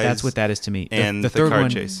 Marie dies. That's what that is to me. And the third car one,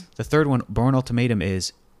 chase. The third one, Bourne Ultimatum,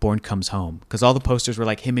 is Bourne comes home because all the posters were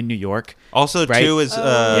like him in New York. Also, Right? 2 is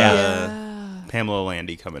Yeah. Pamela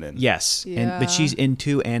Landy coming in. Yes, but Yeah. she's in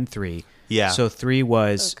 2 and 3. Yeah. So 3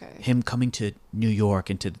 was Okay. him coming to New York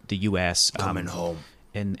and to the U.S. Coming home.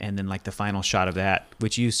 and then like the final shot of that,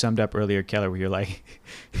 which you summed up earlier, Keller, where you're like,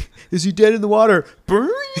 "Is he dead in the water?"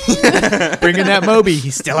 Bringing that Moby,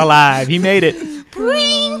 he's still alive. He made it.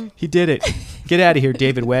 He did it. Get out of here,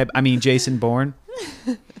 David Webb. I mean, Jason Bourne.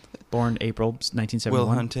 Born April 1971.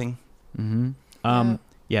 Will Hunting.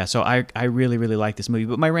 Yeah, so I really, really like this movie.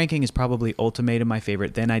 But my ranking is probably Ultimatum, my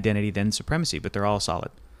favorite, then Identity, then Supremacy. But they're all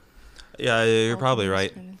solid. Yeah, you're probably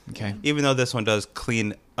right. Okay. Even though this one does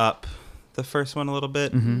clean up the first one a little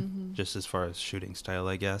bit, Mm-hmm. just as far as shooting style,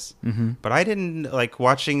 I guess. But I didn't, like,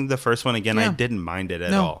 watching the first one again, I Yeah. didn't mind it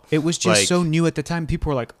at No, all. it was just Like, so new at the time. People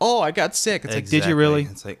were like, "Oh, I got sick." It's like, did you exactly. really?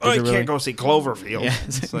 It's like, Did oh, you you really? can't go see Cloverfield. Yeah.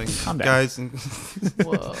 It's like, Calm down. guys,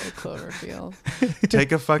 Whoa, Cloverfield.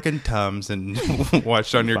 take a fucking Tums and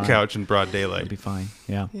watch on your Fine. couch in broad It'll daylight. be fine.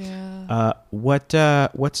 Yeah. Yeah. What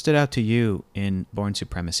stood out to you in Bourne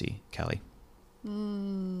Supremacy, Kelly?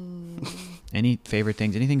 Any favorite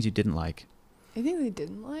things? Any things you didn't like? Anything they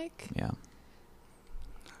didn't like? Yeah.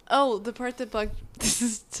 Oh, the part that bugged. This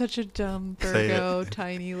is such a dumb Say it. Virgo,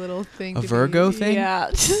 tiny little thing. A to Virgo be, thing? Yeah,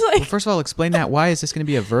 just Well, like first of all, explain that. Why is this going to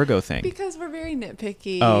be a Virgo thing? because we're very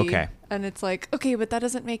nitpicky. Oh, okay. And it's like, okay, but that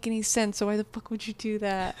doesn't make any sense. So why the fuck would you do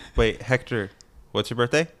that? Wait, Hector, what's your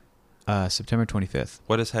birthday? September 25th.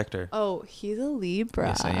 What is Hector? Oh, he's a Libra.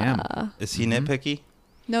 Yes, I am. Is he Mhm. nitpicky?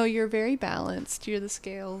 No, you're very balanced. You're the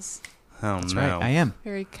scales. Oh That's no. right. I am.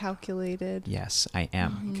 Very calculated. Yes, I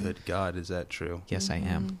am. Mhm. Good God, is that true? Yes, I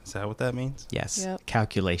am. Is that what that means? Yes. Yep.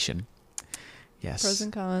 Calculation. Yes. Pros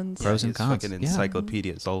and cons. Pros and His cons, Fucking yeah.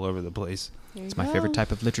 encyclopedias all over the place. There It's you my go. favorite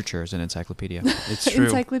type of literature is an encyclopedia. It's true.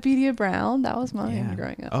 Encyclopedia Brown. That was mine Yeah.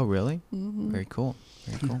 growing up. Oh, really? Mhm. Very cool.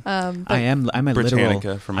 Very cool. But I'm a literal.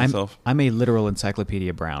 Britannica for myself. I'm a literal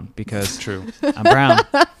encyclopedia Brown because True. I'm brown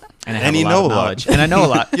and I have And a you lot know of a lot. knowledge and I know a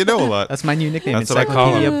lot. You know a lot. That's my new nickname, That's what I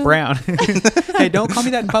call Encyclopedia him. Brown. Hey, don't call me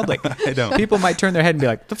that in public. I don't. People might turn their head and be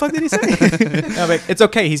like, "The fuck did he say?" I'm like, "It's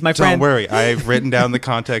okay. He's my Don't friend." worry. I've written down the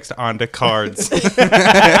context onto cards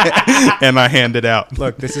and I hand it out.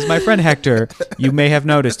 Look, this is my friend Hector. You may have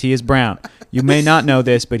noticed he is brown. You may not know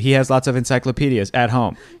this, but he has lots of encyclopedias at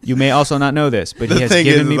home. You may also not know this, but he The has thing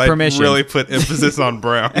given is, me I permission. really put emphasis on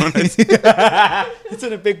brown. It's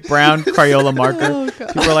in a big brown Crayola marker. Oh, God.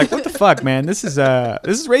 People are like, "What the fuck, man? This is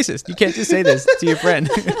racist. You can't just say this to your friend."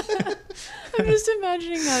 I'm just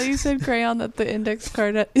imagining how you said crayon that the index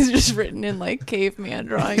card is just written in like caveman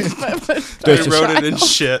drawings. But I wrote it in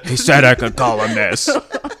shit. He said I could call him this.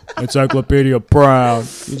 Encyclopedia Brown.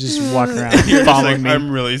 You just walking around You're just following like, me.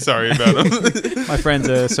 I'm really sorry about him. My friend's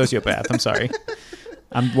a sociopath. I'm sorry.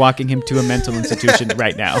 I'm walking him to a mental institution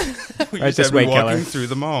right now. We Right just this have way, him walking Keller. through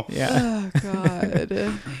the mall. Yeah. oh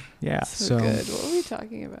god, Yeah. so good. What were we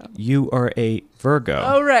talking about? You are a Virgo.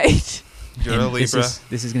 Oh right. You're a And this Libra.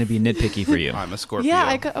 is going to be nitpicky for you. I'm a Scorpio.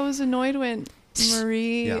 Yeah, I was annoyed when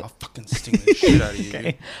Marie. Yeah, I'll fucking sting the shit out of you.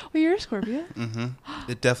 Okay. Well, you're a Scorpio. Mm-hmm.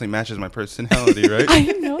 It definitely matches my personality, right? I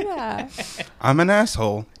didn't know that. I'm an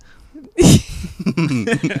asshole.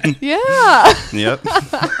 Yeah. Yep.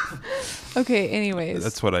 Okay. Anyways.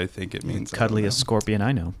 That's what I think it means. I don't Cuddliest know. scorpion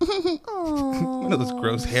I know. One of those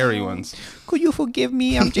gross hairy ones. Could you forgive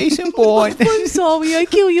me? I'm Jason Bourne. I'm sorry. I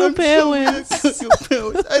killed your parents.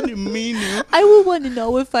 I didn't mean it. I would want to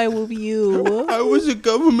know if I were you. I was a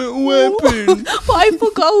government weapon. But I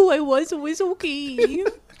forgot who I was. It was okay.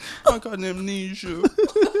 I got amnesia.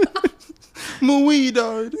 Marie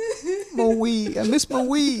died. Marie. I miss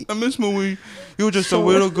Marie. I miss Marie. You were just a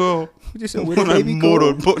little girl. Just a When little I baby girl.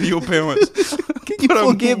 murdered both your parents. Can you But I'm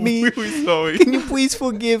forgive me? really sorry. Can you please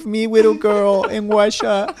forgive me, little girl in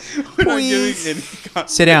Russia? We're not giving Please. any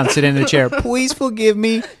Sit down. Sit in the chair. Please forgive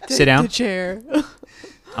me. Sit down. The chair.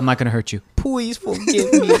 I'm not going to hurt you. Please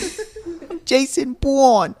forgive me. Jason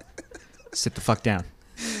Bourne. Sit the fuck down.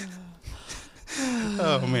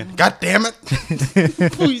 Oh man! God damn it!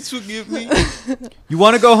 Please forgive me. You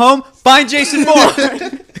want to go home? Find Jason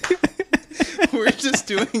Bourne. We're just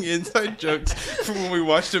doing inside jokes from when we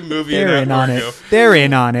watched a movie They're an in hour on ago. it. They're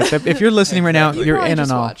in on it. If you're listening right now, Exactly. you're Probably in on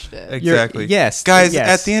just all. watched it. You're- Exactly. yes. Guys,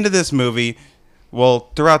 yes. at the end of this movie, well,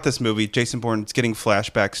 throughout this movie, Jason Bourne's getting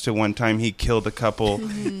flashbacks to one time he killed a couple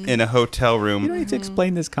in a hotel You don't room. need to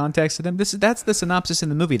explain this context to them. That's the synopsis in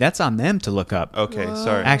the movie. That's on them to look up. Okay, Whoa.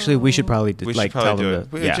 sorry. Actually, we should probably we like should tell probably do them it.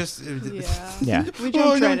 to. We Yeah. just, Yeah. Yeah. We oh, jumped no,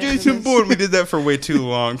 right into Jason this. Bourne. We did that for way too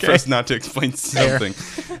long for us not to explain something.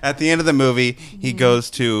 At the end of the movie, he goes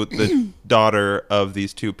to the daughter of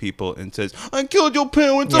these two people and says, "I killed your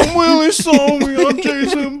parents. I'm really sorry. I'm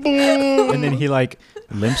Jason Bourne." And then he like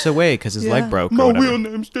limps away because his Yeah. leg broke. My or whatever. real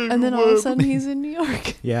name's David And then all of a Webb. sudden he's in New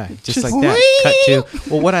York. Yeah, just Just like that. Cut to.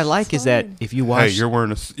 Well, what I like is that Fine. if you watch, Hey, you're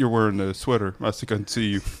wearing a sweater. I think I can see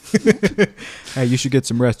you. hey, you should get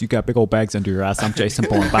some rest. You got big old bags under your ass. I'm Jason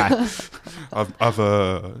Bourne. Bye. I've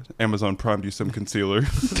Amazon Primed you some concealer.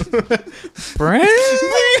 Brand.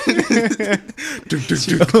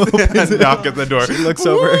 Knock at the door. She looks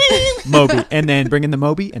over. Moby, and then bring in the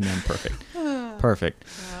Moby, and then perfect. Perfect.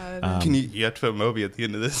 God. Can you have to put Moby at the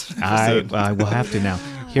end of this I episode? will have to now.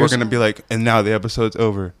 We're Here's gonna be like, and now the episode's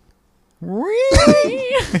over.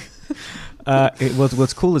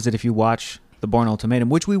 What's cool is that if you watch The Bourne Ultimatum,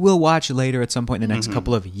 which we will watch later at some point in the next Mhm.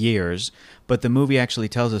 couple of years, but the movie actually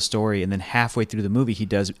tells a story, and then halfway through the movie, he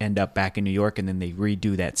does end up back in New York, and then they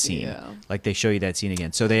redo that scene. Yeah. Like they show you that scene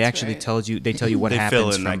again. So they That's actually right. tell you what They happens. fill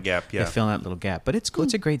in from, that gap, yeah. They fill in that little gap. But it's cool.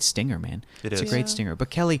 It's a great stinger, man. It It's is. a great Yeah. stinger.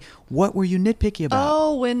 But Kelly, what were you nitpicky about?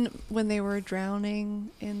 Oh, when they were drowning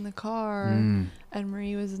in the car, Mm. and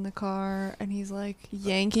Marie was in the car, and he's like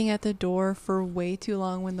yanking at the door for way too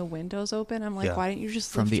long when the window's open. I'm like, Yeah. why didn't you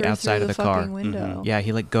just From lift the her outside through of the fucking car. window? Yeah,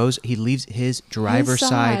 he leaves his driver's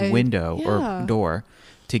side side. window Yeah. or door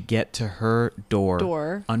to get to her door,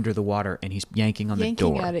 Door. under the water, and he's yanking on the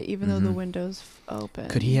door. At it, even though the Mhm. window's open.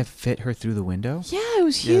 Could he have fit her through the window? Yeah, it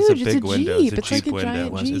was Yeah, huge. it's a big window. Jeep. It's a like Jeep a window.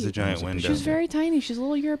 giant It's Jeep. a giant window. She's very tiny. She's a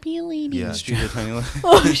little European lady. Yeah, she's a tiny little.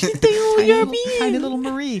 Oh, she's a little Tiny European. little, tiny little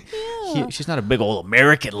Marie. Yeah. She's not a big old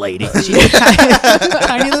American lady. She's a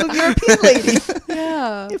tiny little European lady.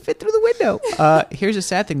 Yeah. It fit through the window. Here's a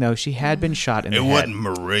sad thing, though. She had been shot in the It head. wasn't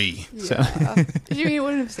Marie. So- Yeah. I mean, it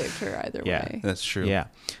wouldn't have saved her either Yeah. way. That's true. Yeah.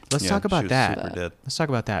 Let's Yeah, talk she about was that. super dead. Let's talk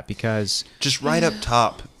about that because, Just right up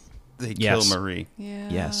top, they Yes. kill Marie. Yeah.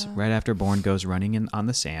 yes, right after Bourne goes running on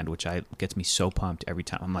the sand, which gets me so pumped every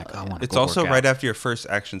time. I'm like, I want to It's also right after your first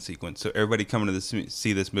action sequence. So everybody coming to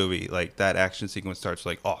see this movie, like that action sequence starts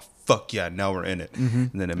like, oh fuck yeah, now we're in it,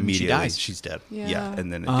 and then she immediately dies. she's dead. Yeah. Yeah,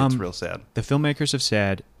 and then it gets Um, real sad. The filmmakers have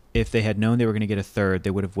said if they had known they were going to get a third, they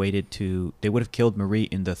would have killed Marie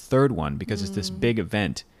in the third one because it's this big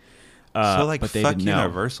event. So like but they fuck didn't know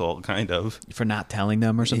Universal, kind of. for not telling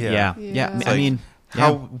them or something. Yeah. Yeah. Yeah. It's I like, mean,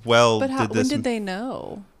 How well But did when this? did they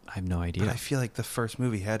know? I have no But idea. I feel like the first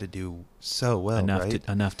movie had to do so well, right?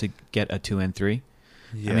 enough to get a 2 and 3.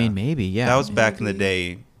 Yeah. I mean, maybe. Yeah. That was back in the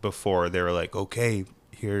Maybe. day before they were like, okay,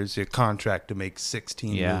 here's your contract to make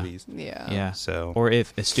 16 Yeah. movies. Yeah. Yeah. So Or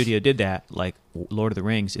if a studio did that, like Lord of the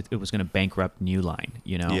Rings, it was going to bankrupt New Line,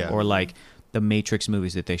 you know? Yeah. Or like the Matrix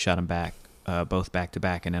movies that they shot them both back to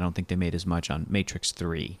back, and I don't think they made as much on Matrix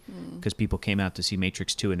 3 because people came out to see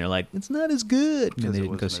Matrix 2 and they're like, it's not as good. And because they it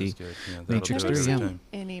didn't go wasn't see. as good. Yeah, that'll Matrix do it 3, every yeah. time.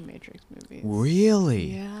 Any Matrix movies.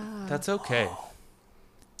 Really? Yeah. That's okay.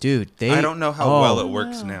 Dude, I don't know how well it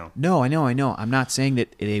works Wow. now. No, I know. I'm not saying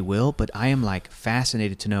that they will, but I am like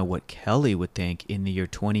fascinated to know what Kelly would think in the year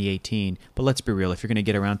 2018. But let's be real, if you're going to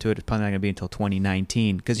get around to it, it's probably not going to be until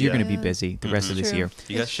 2019 because you're Yeah. going to be Yeah. busy the rest of this True. year.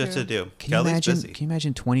 You got It's shit true. to do. Can Kelly's you imagine? busy. Can you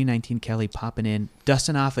imagine 2019 Kelly popping in,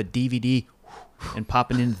 dusting off a DVD, and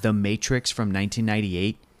popping in The Matrix from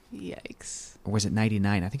 1998, Yikes. or was it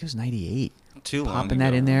 99? I think it was 98. Too long Popping that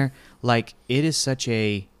ago. in there, like it is such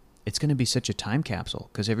a. It's going to be such a time capsule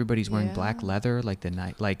because everybody's wearing Yeah. black leather, like the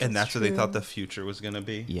night, like And that's what they true. thought the future was going to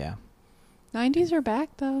be. yeah. 90s are back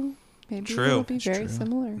though. Maybe True. it'll be That's very true.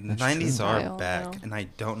 similar. The 90s true. are Style, back, no. and I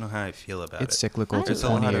don't know how I feel about It's it. cyclical. I It's a There's a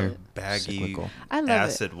love lot 20 year of baggy cyclical. I love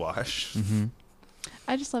acid wash. Mm-hmm.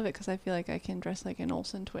 I just love it because I feel like I can dress like an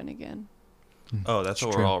Olsen twin again. Oh, that's It's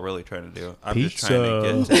what true. we're all really trying to do. I'm Pizza. just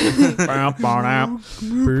trying to get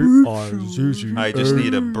I just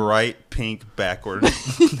need a bright pink backward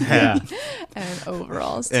hat Yeah. And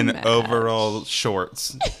overalls. and to overall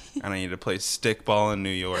shorts. And I need to play stickball in New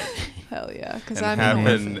York Hell yeah, because and I'm have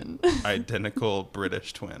an an orphan. identical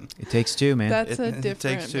British twin. It takes two, man. That's a It different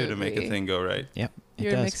takes two to make a movie. thing go right. Yep. It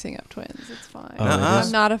You're does. mixing up twins. It's fine. Oh, it Nuh-uh. is?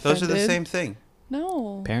 I'm not offended. Those are the same thing.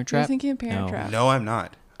 No. Parent You're Trap? thinking of Parent No. Trap. No, I'm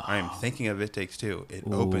not. I am thinking of It Takes Two. It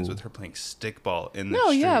opens Ooh. with her playing stickball in the No,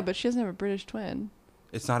 street. yeah, but she doesn't have a British twin.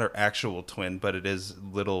 It's not her actual twin, but it is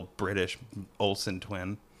little British Olsen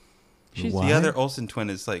twin. She's What? The other Olsen twin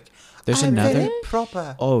is like There's I'm another. British?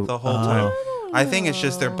 proper Oh, the whole oh. time. I think it's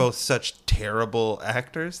just they're both such terrible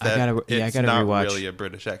actors I that gotta- I it's gotta not rewatch. really a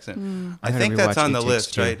British accent. I I gotta think that's rewatch on It the Takes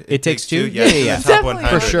list, Two. right? It Takes Two? Yeah, Yeah, yeah. the top Definitely.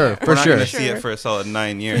 100. For sure, We're for not sure. gonna see it for a solid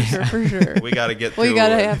 9 years. For sure. We got to get Well, you through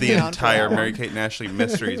gotta have the me on for entire that one. Mary Kate and Ashley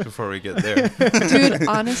mysteries before we get there. Dude,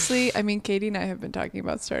 honestly, I mean, Katie and I have been talking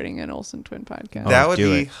about starting an Olsen twin podcast. That would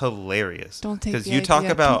do be it. hilarious. Don't take Because the you talk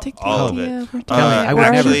idea. about Don't take the all of idea. it. We're doing Kelly, it. I We're would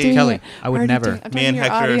already never. doing Kelly, it. I would Already never. doing it. I'm Me and talking to your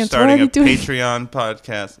Hector are audience. We're starting a already doing it. Patreon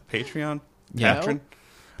podcast. Patreon? Yeah. Patron?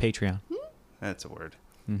 Patreon. That's a word.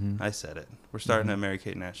 Mm-hmm. I said it. We're starting a Mary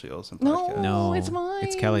Kate and Ashley Olsen No. podcast. No, it's mine.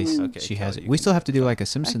 It's Kelly's. Okay, she Kelly, has it. you We can still have to do talk. like a I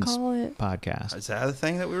Simpsons call it. podcast. Is that the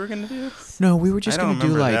thing that we were going to do? No, we were just I don't gonna do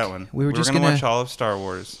remember like that one. we were just gonna gonna watch all of Star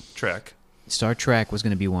Wars Trek. Star Trek was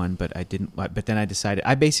going to be one, but I didn't. But then I decided.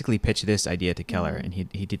 I basically pitched this idea to Keller, and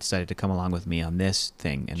he decided to come along with me on this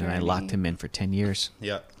thing, and then I locked Journey. him in for 10 years.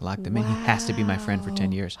 Yeah. Locked him in. He has to be my friend for 10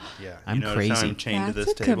 Wow. years. Yeah. I'm you notice how crazy. I'm chained to That's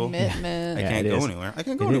this a table. commitment. I Yeah, can't it go is. anywhere. I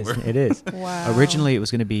can't go It is. anywhere. It is. Wow. Originally, it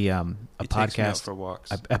was going to be a He takes me out podcast. for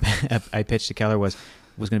walks. I pitched to Keller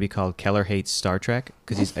was going to be called Keller Hates Star Trek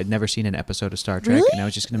because I'd never seen an episode of Star Trek, Really? and I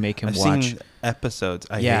was just going to make him I've watch. seen episodes.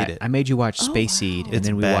 I yeah, hate it. I made you watch Oh, Space wow. Seed, and It's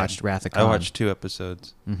then we bad. watched Wrath of Khan. I watched 2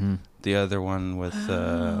 episodes. Mm-hmm. The other one with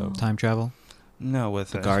Time travel. no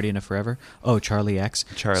with The Guardian of Forever. Oh, Charlie X.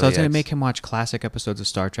 Charlie So I was going X. to make him watch classic episodes of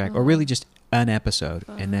Star Trek, or Oh. really just an episode,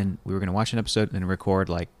 and then we were going to watch an episode and record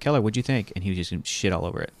like, Keller, what'd you think? And he was just going to shit all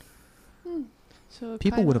over it. So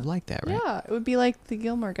People would have kinda- liked that, right? Yeah, it would be like the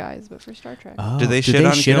Gilmore Guys, but for Star Trek. Oh, Did they shit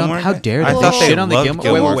on Gilmore? How dare I they? thought They they shit on the loved Gilmore. the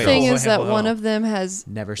Gilmore whole Girls. thing Wait, is that one of them has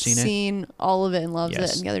Never seen it? seen all of it and loves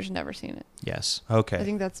Yes. it, and the other's never seen it. Yes. I Okay.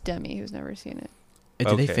 think that's Demi who's never seen it.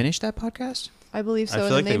 Did they Okay. finish that podcast? I believe so. I feel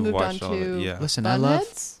And like then they they've moved on watched all of it, to yeah. Listen, I love.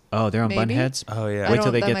 Bunheads. Oh, they're on Maybe? Bunheads. Oh yeah. I Wait till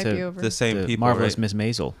don't- they that get might be to over. The same the people. Marvelous right? Miss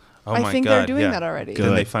Maisel. Oh I my think God, they're doing yeah. that already. Good.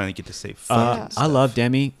 Then they finally get to say fuck. Yeah. I love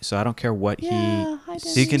Demi, so I don't care what Yeah, hi,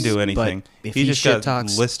 He can do Demi. anything. But if he he just shit got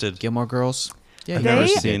talks listed. Gilmore Girls. Yeah, I've he never They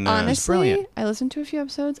did. seen, It's honestly, brilliant. I listened to a few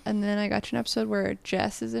episodes, and then I got to an episode where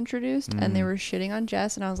Jess is introduced, and they were shitting on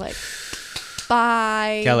Jess, and I was like,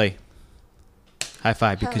 "Bye, Kelly. High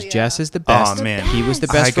five, Hell because yeah. Jess is the best. Aw, man. He was the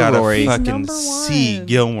Yes. best I for gotta Rory. fucking number see one.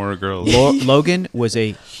 Gilmore Girls. Logan was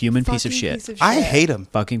a human piece of Fucking shit. piece of I shit. hate him.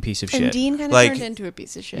 Fucking piece of And shit. Dean kind of Like- turned into a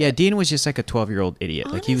piece of shit. Yeah, Dean was just like a 12-year-old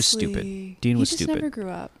idiot. Like he was Honestly, stupid. Dean was he just stupid. never grew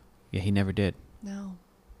up. Yeah, he never did. No.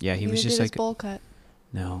 Yeah, he Neither was just did his like bowl cut.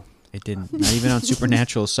 no, it didn't. Not even on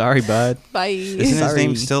Supernatural. Sorry, bud. Bye. Isn't his Sorry.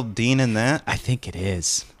 name still Dean in that? I think it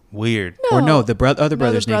is. Weird. Or no, the other No, the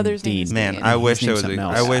brother's name brother's name Dean. is Man, Dean. I His wish name's it was. something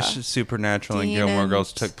I else. wish Supernatural and Dean Gilmore and-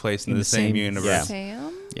 Girls took place in the same universe. yeah. Sam.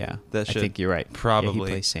 Yeah, That I shit think you're right. probably- Yeah,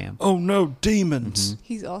 he plays Sam. Oh no, demons!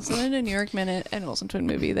 He's also in a New York Minute and Olsen Twin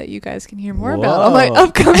movie that you guys can hear more Whoa. about on my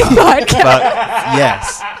upcoming podcast. But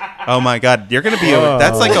yes. Oh my God, you're gonna be.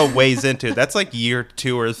 That's like a ways into. That's like year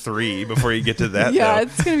 2 or 3 before you get to that. Yeah, though.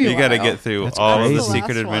 it's gonna be a You got to while. get through That's all of the crazy.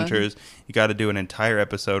 secret The last one. adventures. You got to do an entire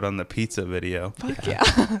episode on the pizza video. Fuck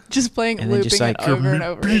yeah. Just playing, And then looping just like, it over and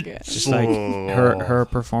over again. Just like her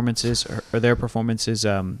performances or their performances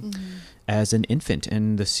as an infant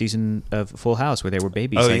in the season of Full House where they were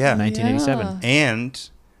babies, Oh, like yeah. 1987. Yeah.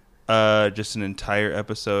 And just an entire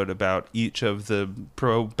episode about each of the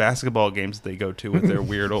pro basketball games they go to with their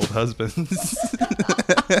weird old husbands.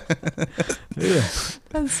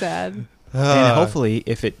 That's sad. And hopefully,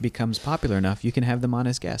 if it becomes popular enough, you can have them on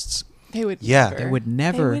as guests. They would Yeah. never. They would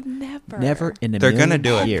never, They would never. never in a They're million gonna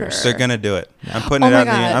do it. years. They're gonna do it. I'm putting Oh it my out.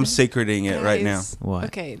 God. I'm secreting it right now. Guys, What?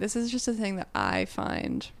 Okay, this is just a thing that I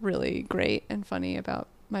find really great and funny about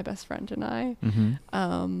my best friend and I.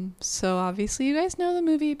 Mm-hmm. So obviously you guys know the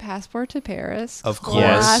movie Passport to Paris. Of course.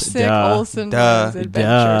 Classic Duh. Olsen Duh. Twins adventure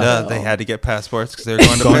Duh, film. they had to get passports because they were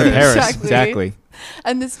going to Going to Paris. Paris. Exactly. Exactly.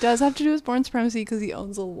 And this does have to do with Born Supremacy because he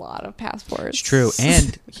owns a lot of passports. It's true.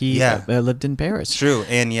 And he Yeah. lived in It's Paris. true,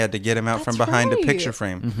 and you had to get him out from That's behind a right. picture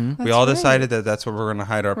frame. Mm-hmm. We That's all right. decided that that's where we're going to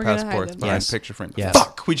hide our We're gonna hide passports them. behind Yes. picture frames. Yes.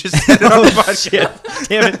 Fuck, we just said it on the podcast.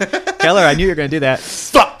 Damn it. Keller, I knew you were going to do that.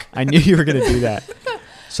 Fuck. I knew you were going to do that.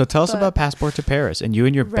 So tell us But- about Passport to Paris and you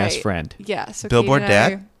and your best Right. friend. Yeah. So Billboard Kate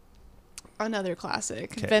and Dad? Another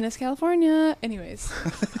classic. Okay. Venice, California. Anyways.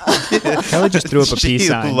 Kelly just threw up a She peace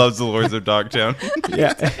sign. loves the Lords of Dogtown.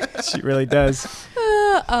 Yeah, she really does.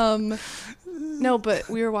 No, but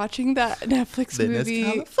we were watching that Netflix Venice, movie,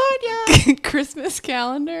 California. Christmas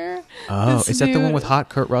Calendar. Oh, This is that the one dude- with hot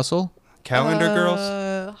Kurt Russell? Calendar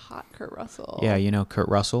Girls. Hot Kurt Russell. Yeah, you know Kurt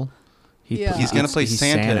Russell. Yeah. He's gonna play he's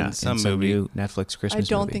Santa in some movie. new Netflix I Christmas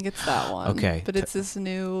don't movie. think it's that one. Okay. But it's this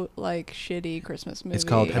new, like, shitty Christmas movie. It's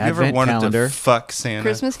called Have you ever Advent wanted Calendar. to fuck Santa?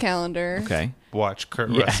 Christmas Calendar. Okay. Watch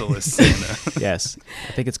Kurt Yeah. Russell as Santa. Yes,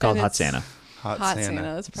 I think it's called And Hot it's- Santa. Hot, Hot Santa. Santa.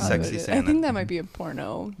 That's probably Sexy what it is. Santa. I think that might be a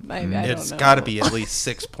porno. I don't It's know. got to be at least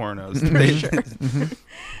 6 pornos.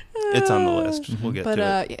 It's on the list. We'll get But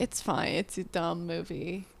to it. it's fine. It's a dumb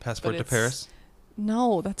movie. Passport but to it's- Paris.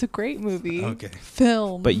 No, that's a great movie. Okay.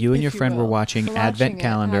 Film. But you and if your friend were will. watching We're Advent watching it,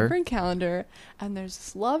 Calendar. Advent Calendar, and there's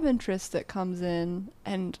this love interest that comes in,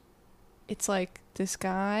 and it's like this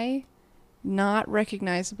guy, not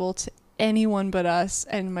recognizable to anyone but us.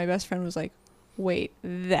 And my best friend was like, "Wait,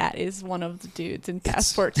 that is one of the dudes in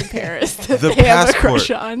Passport to Paris that The they have a crush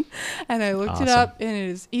Passport. on." And I looked Awesome. it up, and it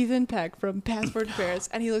is Ethan Peck from Passport to Paris,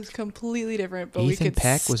 and he looks completely different. But we Ethan could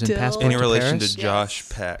Peck was in still- Passport Any to relation Paris? to Josh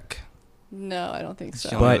Yes. Peck? No, I don't think It's so.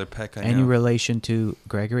 the only But other Peck I any know. relation to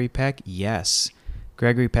Gregory Peck? Yes.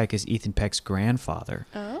 Gregory Peck is Ethan Peck's grandfather.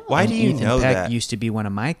 Oh. Why do you Ethan know Peck that? used to be one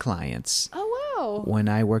of my clients. Oh wow. When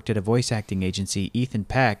I worked at a voice acting agency, Ethan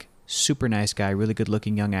Peck, super nice guy, really good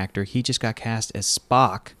looking young actor, he just got cast as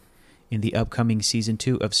Spock in the upcoming season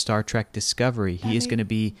 2 of Star Trek Discovery. He is going to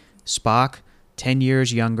be Spock, 10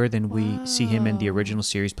 years younger than we see him in the Wow. original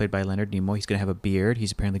series played by Leonard Nimoy. He's going to have a beard.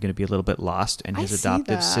 He's apparently going to be a little bit lost, and I his see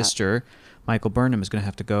adoptive that. sister, Michael Burnham, is going to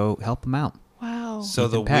have to go help him out. Wow. So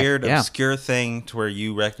Ethan the Peck, weird, yeah. obscure thing to where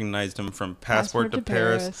you recognized him from Passport, Passport to to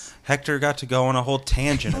Paris. Paris. Hector got to go on a whole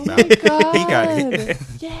tangent Oh about my it. god. He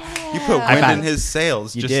got Yeah. You put High wind five. in his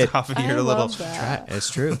sails You just did. off of I your little. love that. It's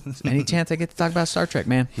true. Any chance I get to talk about Star Trek,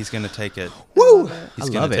 man. He's gonna take it. Woo! I He's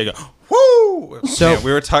love gonna it. take it. Woo! So- Man,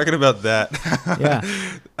 we were talking about that.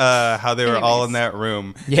 Yeah. How they were all in Anyways. that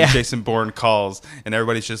room. Yeah. And Jason Bourne calls, and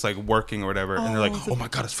everybody's just like working or whatever, and they're like, "Oh my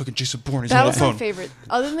god, it's fucking Jason Bourne! He's That on was the my phone." favorite.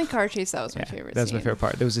 Other than the car chase, that was my Yeah, favorite. that was my scene. favorite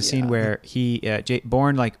part. There was a scene Yeah. where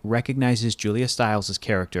Bourne like recognizes Julia Stiles'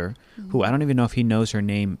 character, who I don't even know if he knows her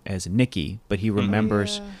name as Nikki, but he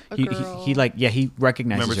remembers. Yeah, a he girl. he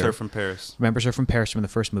recognizes Remembers her. her from Paris. Remembers her from Paris from the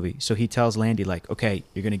first movie. So he tells Landy like, okay,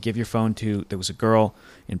 you're gonna give your phone to. There was a girl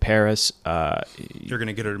in Paris. You're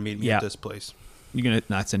gonna get her to meet me Yeah. at this place. You're gonna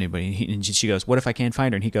not send anybody. And she goes, what if I can't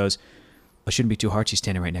find her? And he goes, it shouldn't be too hard. She's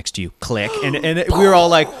standing right next to you. Click. And we were all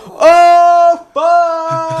like, oh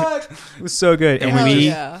fuck! It was so good. And Hell we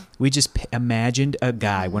yeah. we just imagined a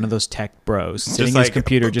guy, one of those tech bros, sitting Just at his like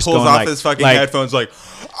computer, just pulls going off like, his fucking like, headphones, like,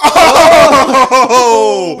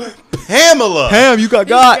 "Oh, Pamela, Pam, you got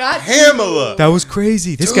got. Pamela, That was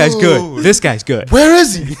crazy. This guy's good. Dude. This guy's good. where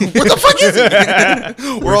is he? What the fuck is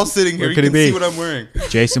he?" We're all sitting here. Where You could he can be? see what I'm wearing.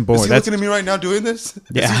 Jason Is Bourne. he That's looking at me right now doing this? Is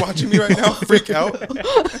Yeah. he watching me right now? Freak out.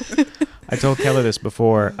 I told Keller this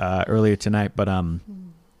before earlier tonight, but I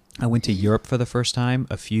went to Europe for the first time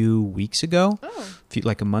a few weeks ago,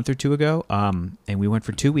 like a month or two ago, and we went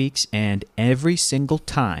for 2 weeks. And every single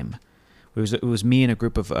time, it was me and a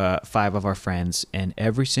group of 5 of our friends, and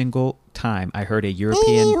every single time I heard a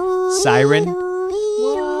European siren,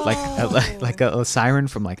 like a siren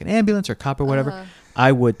from like an ambulance or cop or whatever,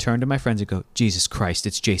 I would turn to my friends and go, "Jesus Christ,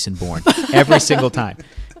 it's Jason Bourne!" Every single time.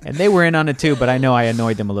 And they were in on it too, but I know I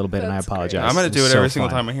annoyed them a little bit, and I That's great. apologize. I'm gonna do was it so every single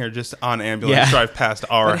fun. time I hear just on ambulance Yeah. drive past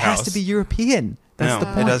our But it house. has to be European. That's No,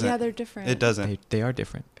 the it point. doesn't. Yeah, they're different. It doesn't. They are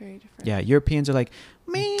different. Very different. Yeah, Europeans are like,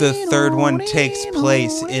 The third one takes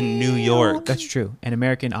place in New York. That's true. And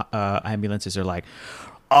American ambulances are like,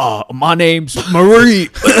 my name's Marie.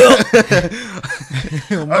 I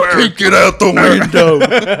can't get out the window.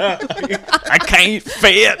 I can't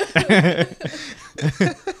fit.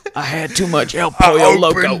 I had too much El I Pollo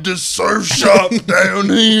Loco. opened the surf shop down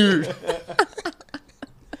here.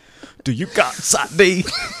 Do you got sardine?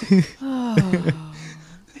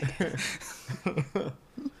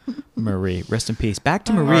 Marie, rest in peace. Back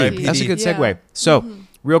to Marie. R.I.P.D. That's a good Yeah. segue. So,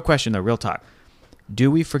 real question though, real talk. Do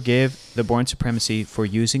we forgive the Bourne Supremacy for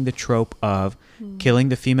using the trope of killing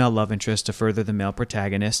the female love interest to further the male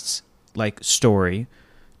protagonist's like story?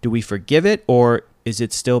 Do we forgive it, or is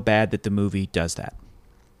it still bad that the movie does that?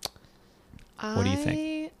 What do you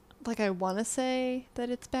think? I want to say that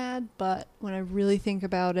it's bad, but when I really think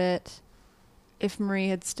about it, if Marie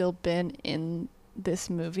had still been in this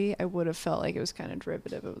movie, I would have felt like it was kind of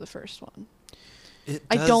derivative of the first one.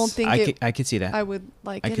 I don't think I could see that. I would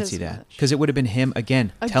like I it could as see that much. because it would have been him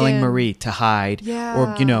again telling Again. Marie to hide,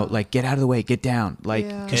 or like get out of the way, get down, like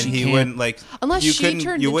Yeah. because And she he can't. wouldn't like Unless you she couldn't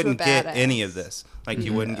turned you into a wouldn't get badass. any of this. Like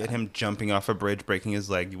you wouldn't Yeah. get him jumping off a bridge, breaking his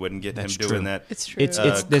leg. You wouldn't get That's him doing true. that. It's true. It's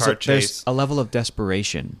car there's chase. a level of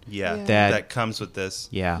desperation. Yeah, Yeah. that comes with this.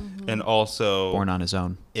 Yeah, And also born on his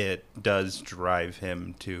own. it does drive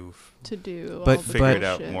him to to do But- all the figure it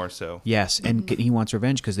bullshit. out more so. Yes, and he wants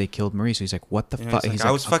revenge because they killed Marie. So he's like, "What the You know, fuck?" he's He's like,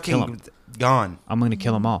 I was "I'll kill fucking him. gone. I'm going to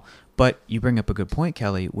kill them all." But you bring up a good point,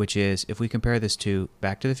 Kelly, which is if we compare this to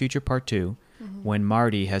Back to the Future Part 2, when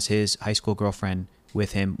Marty has his high school girlfriend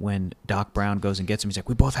with him, when Doc Brown goes and gets him, he's like,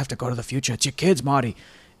 "We both have to go to the future. It's your kids, Marty."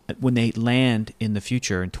 When they land in the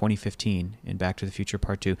future in 2015 in Back to the Future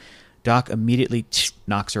Part 2, Doc immediately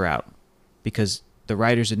knocks her out because the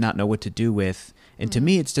writers did not know what to do with. And to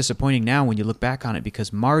me, it's disappointing now when you look back on it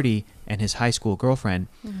because Marty and his high school girlfriend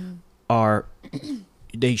are...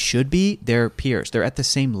 They should be their peers. They're at the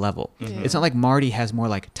same level. It's not like Marty has more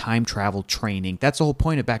like time travel training. That's the whole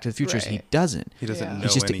point of Back to the Future is he Right. doesn't. He doesn't Yeah. know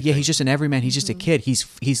He's just anything. he's just an everyman. He's just a kid.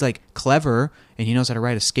 He's like clever and he knows how to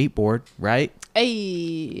ride a skateboard, right?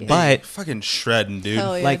 Hey. But fucking shredding, dude.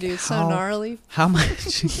 Hell yeah, like, dude. So how- gnarly. how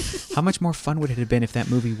much more fun would it have been if that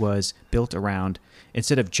movie was built around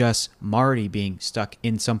instead of just Marty being stuck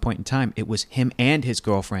in some point in time, it was him and his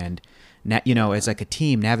girlfriend, as like a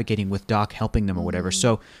team navigating with Doc helping them or whatever.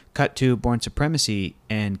 So cut to Bourne Supremacy,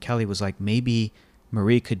 and Kelly was like, maybe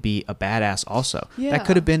Marie could be a badass also. Yeah. That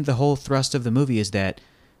could have been the whole thrust of the movie is that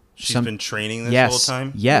She's been training this yes, whole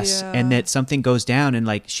time. Yes, Yeah. and that something goes down and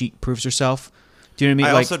like she proves herself. Do you know what I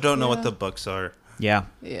I mean? also don't know what Yeah. the books are. Yeah.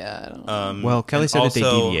 Yeah, I don't know. Well, Kelly and said that they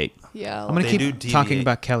also- deviate. Yeah, I'm going They to do keep talking deviate.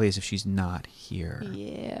 about Kelly as if she's not here.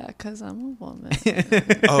 yeah, because I'm a woman.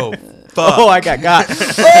 Oh, fuck. Oh, I got.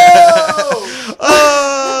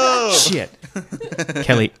 Oh! Shit.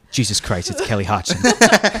 Kelly, Jesus Christ, it's Kelly Hodgson.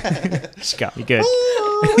 She got me good.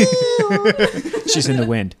 She's in the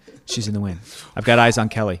wind. She's in the wind. I've got eyes on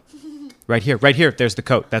Kelly. Right here. There's the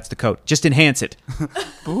coat. That's the coat. Just enhance it.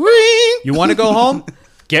 You want to go home?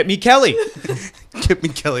 Get me Kelly. Get me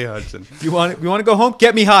Kelly Hodgson. You want to go home?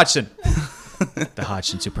 Get me Hodgson. The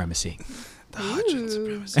Hodgson supremacy. The Hodgson Ooh.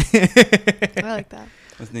 supremacy. I like that.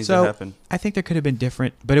 This needs So to happen. I think there could have been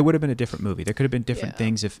different, but it would have been a different movie. There could have been different Yeah.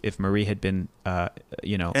 things if Marie had been, And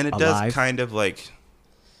it alive. does kind of like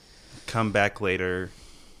come back later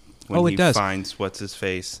when Oh, it he does. finds what's his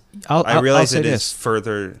face. I'll I realize say it is this.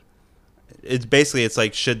 further. It's basically it's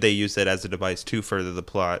like should they use it as a device to further the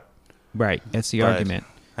plot? Right. That's the But argument.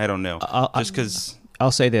 I don't know. Just because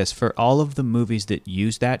I'll say this: for all of the movies that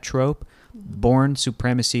use that trope, Bourne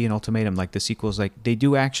Supremacy and Ultimatum, like the sequels, like they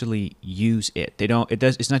do actually use it. They don't. It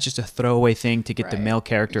does. It's not just a throwaway thing to get the Right. male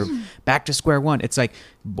character back to square one. It's like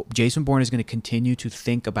Jason Bourne is going to continue to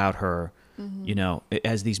think about her,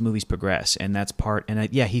 as these movies progress, and that's part. And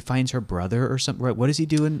he finds her brother or something. Right? What does he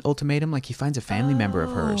do in Ultimatum? Like he finds a family member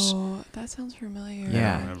of hers. Oh, that sounds familiar.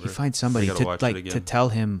 Yeah, remember. he finds somebody I gotta to watch it like again. to tell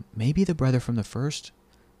him maybe the brother from the first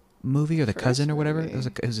movie or the First cousin or whatever. movie.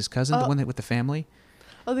 It was his cousin, the Oh. one that with the family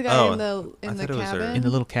Oh, the guy Oh, in the I in the thought it was her. cabin. in the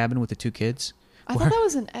little cabin with the two kids. I thought that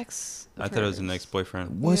was an ex. I thought it was an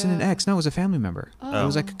ex-boyfriend. Wasn't an Yeah. ex. No, it was a family member. Oh. It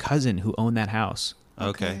was like a cousin who owned that house.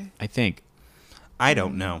 Okay. I think. I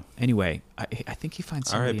don't know. Anyway, I think he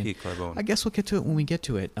finds somebody. R.I.P. in- Carbone. I guess we'll get to it when we get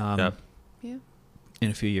to it. Yep. Yeah.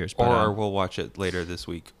 In a few years. But, Or we'll watch it later this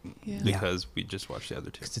week Yeah. because we just watched the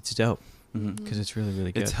other two. 'cause it's dope. Mhm. Because it's really,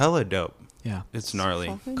 really good. It's hella dope. Yeah. It's gnarly.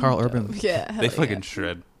 Fucking Carl dope. Urban. Yeah. They hell fucking yeah.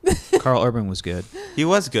 shred. Carl Urban was good. He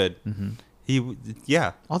was good. Hmm.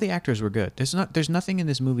 Yeah. All the actors were good. There's nothing in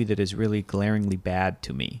this movie that is really glaringly bad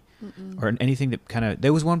to me, or anything that kind of.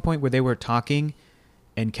 There was one point where they were talking,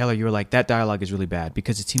 and Keller, you were like, that dialogue is really bad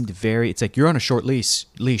because it seemed very. It's like you're on a short leash.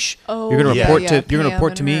 Oh, You're gonna yeah. report yeah, to you're gonna Pam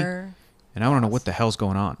report to and me, her. and I don't know what the hell's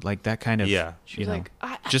going on. Like that kind of. Yeah. She's You know. like,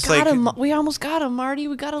 I Just got like- him. We almost got him, Marty.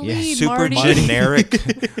 We got a Yeah, lead, Super Marty. generic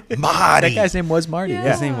Marty. That guy's name was Marty. Yeah.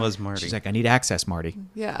 Yeah. His name was Marty. She's like, I need access, Marty.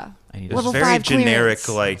 Yeah. I need it was Level very 5 generic,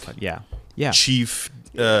 clearance. like Yeah. Yeah. chief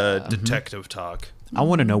Mm-hmm. detective talk. I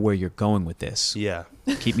want to know where you're going with this. Yeah.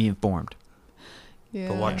 Keep me informed. Yeah.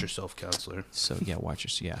 But watch yourself, counselor. So yeah, watch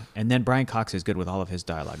your yeah. And then Brian Cox is good with all of his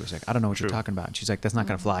dialogue. He's like, I don't know what True. you're talking about. And she's like, that's not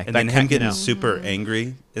gonna fly. And That then him kind- getting you know. super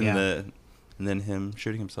angry in Yeah. and then him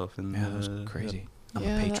shooting himself in Yeah, that was the crazy. I'm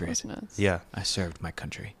Yeah, a that patriot. was nuts. Yeah. I served my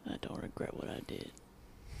country. I don't regret what I did.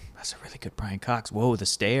 That's a really good Brian Cox. Whoa, the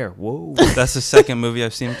stare. Whoa. That's the second movie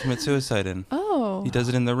I've seen him commit suicide in. Oh. He does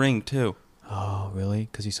it in The Ring too, Oh, really?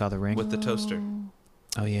 Because you saw the ring? with the toaster.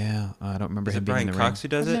 Oh yeah. I don't remember Is him it being Brian in the Cox who ring.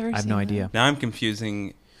 does I've it? never I have no seen idea. Now I'm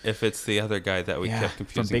confusing if it's the other guy that we yeah, kept from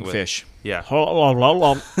confusing Big with. Fish. Yeah.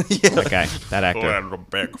 That guy. That actor. Little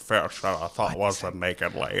big fish that I thought was a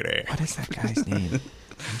naked lady. What is that guy's name?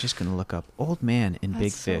 I'm just gonna look up old man in Big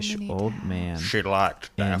That's so Fish. many Old tabs. man. She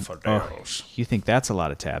liked And, daffodils. you think that's a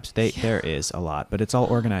lot of tabs? There is a lot, but it's all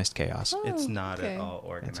organized chaos. It's Oh, not okay. at all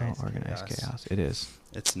organized. It's all organized chaos. It is.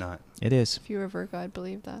 It's not. It is. If you were Virgo, I'd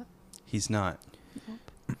believe that. He's not.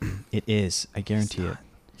 It is. I guarantee it. not.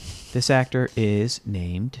 This actor is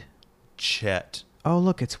named. Chet. Oh,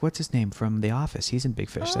 look, it's what's his name from The Office. He's in Big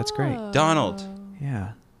Fish. That's great. Donald.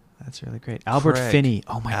 Yeah, that's really great. Albert Craig. Finney.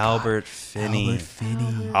 Oh my Albert God. Finney. Albert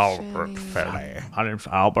Finney. Albert Finney. My name's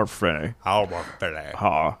Albert Finney. Albert Finney.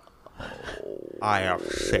 Huh. I have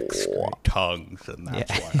 6 tongues, and that's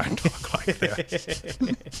Yeah. why I talk like this.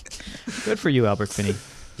 Good for you, Albert Finney.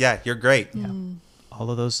 Yeah, you're great. All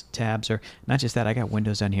of those tabs are not just that. I got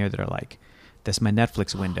windows down here that are like, that's my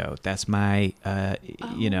Netflix window. That's my, my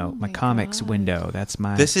my comics God. window. That's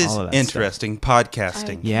my. This is all of that stuff. interesting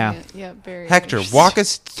podcasting. Yeah. Yeah, very. Hector, interesting. walk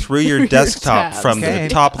us through your desktop tabs. from Okay.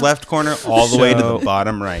 the top left corner all the way to So- the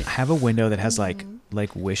bottom right. I have a window that has like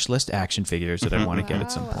wish list action figures that I want to get at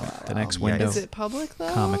some Wow, point. wow, The wow. next Yikes. window, Is it public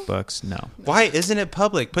though? comic books. No. Why isn't it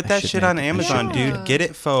public? Put I that should shit make on it. Amazon, Yeah. dude. Get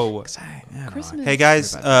it, fo. Christmas. Hey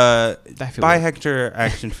guys, I feel buy weird. Hector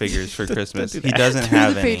action figures for Christmas. do He that. doesn't Through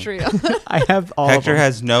have the any. Patreon. I have all. Hector of them.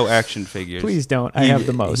 has no action figures. Please don't. I have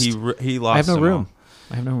the most. He lost I have no them room. all.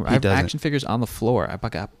 I have no room. He I have doesn't. action figures on the floor. I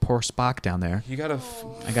got poor Spock down there. You gotta.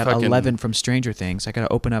 I got 11 from Stranger Things. I got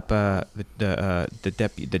to open up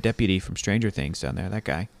the deputy from Stranger Things down there. That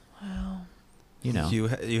guy. Wow. You know.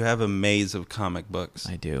 You have a maze of comic books.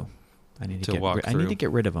 I do. I need To to get. walk I need to through.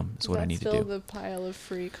 get rid of them. Is what I that need to still do. the pile of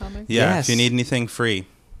free comics? Yeah, Yes. if you need anything free.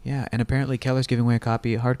 Yeah, and apparently Keller's giving away a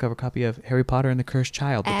hardcover copy of Harry Potter and the Cursed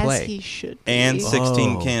Child, the As play. he should be. And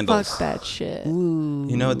 16 Oh. candles. Fuck that shit. You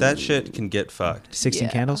know what? That shit can get fucked. 16 Yeah.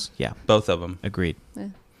 candles? Yeah, Both of them. agreed. Eh.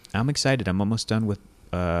 I'm excited. I'm almost done with.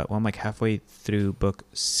 I'm like halfway through book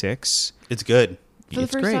 6. It's good. For the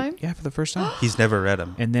It's first great. time? Yeah, for the first time. He's never read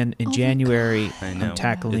them. And then in Oh my January, I know. I'm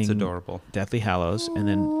tackling It's adorable. Deathly Hallows, and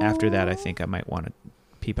then after that, I think I might want to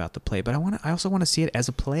peep out the play, but I also want to see it as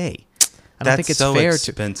a play. I don't That's think it's so fair I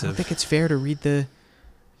expensive. don't think it's fair to read the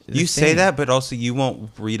You say thing. that, but also you won't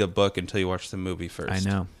read a book until you watch the movie first. I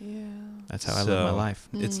know. Yeah. That's how I live my So, life.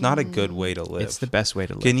 It's not a good way to live. It's the best way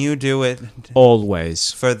to live. Can you do it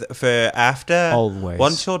Always. for after? Always.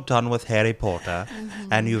 Once you're done with Harry Potter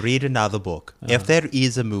and you read another book, if there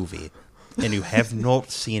is a movie and you have not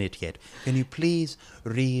seen it yet, can you please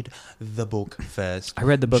read the book first? I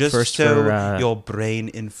read the book just first so for, your brain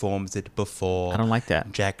informs it before I don't like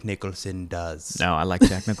that. Jack Nicholson does. No, I like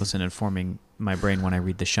Jack Nicholson informing my brain when I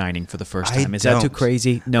read The Shining for the first I time. Is that too don't.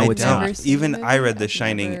 crazy? No, I it's don't. not. Never seen Even it. I read The I've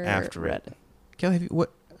Shining never after read it. Kelly,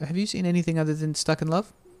 have you seen anything other than Stuck in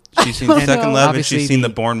Love? She's seen Stuck in No. Love, and Obviously she's seen the-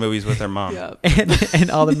 the Bourne movies with her mom. Yep.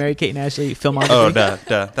 and all the Mary-Kate and Ashley filmography. Oh,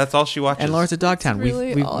 duh. That's all she watches. And Lawrence of Dogtown. That's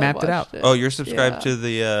really We've all I mapped it out. watched Oh, you're subscribed Yeah. to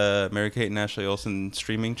the Mary-Kate and Ashley Olsen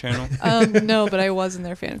streaming channel? No, but I was in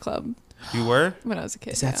their fan club You were? when I was a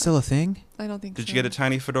kid. Is that yeah. still a thing? I don't think Did so. you get a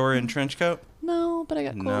tiny fedora and trench coat? No, but I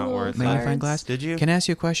got cool Not little worth it. Magnifying cards. glass? Did you? Can I ask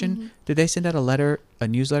you a question? Mhm. Did they send out a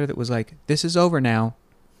newsletter that was like, "This is over now.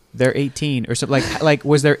 They're 18," or something like?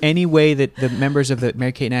 Was there any way that the members of the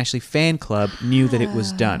Mary-Kate and Ashley fan club knew that it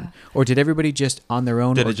was done, or did everybody just on their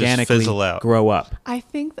own Did it just organically fizzle out? grow up? I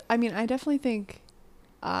think. I mean, I definitely think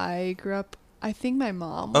I grew up. I think my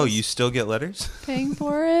mom. Oh, was you still get letters? paying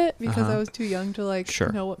for it because Uh-huh. I was too young to like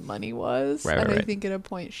Sure. know what money was, Right, and right, I right. think at a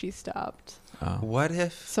point she stopped. Oh. What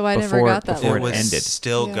if So I never Before- got that. before it it was letter. ended.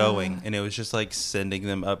 still Yeah. going and it was just like sending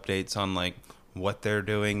them updates on like what they're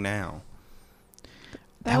doing now?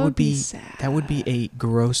 That would be sad. that would be a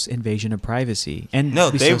gross invasion of privacy. And No,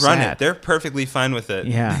 it'd be they so run sad. it. They're perfectly fine with it.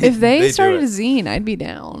 Yeah. If they, do started it. a zine, I'd be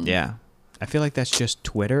down. Yeah. I feel like that's just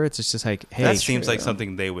Twitter. It's just like, hey, that seems like True.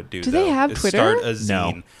 something they would do. Do they though, have is Twitter? Start a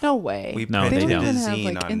No. zine. No way. We No, they printed don't. a They don't have,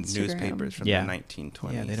 zine like, on Instagram. newspapers from Yeah. the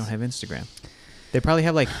 1920s. yeah, they don't have Instagram. They probably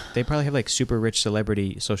have like super rich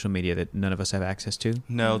celebrity social media that none of us have access to.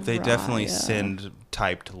 No, they definitely Right, yeah. send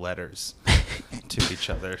typed letters to each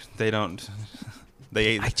other. They don't.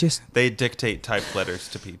 They dictate typed letters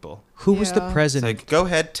to people. Who was the Yeah. It's president? like, go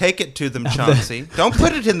ahead, take it to them, Chauncey. Don't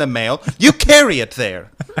put it in the mail. You carry it there.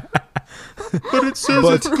 But it says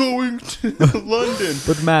it's going to London.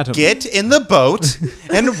 But madam, Get in the boat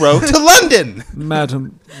and row to London.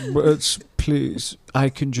 madam, please, I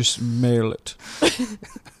can just mail it.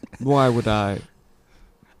 Why would I?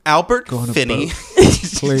 Albert Go on a Finney.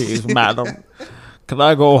 Please, madam, can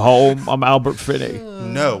I go home? I'm Albert Finney.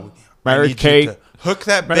 No. I Mary need you Kate. to hook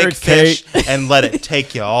that Mary big fish and let it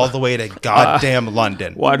take you all the way to goddamn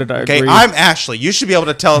London. Why did I Okay, agree? I'm Ashley. You should be able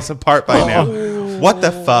to tell us apart by now. What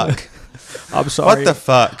the fuck? I'm sorry. What the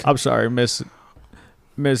fuck? I'm sorry,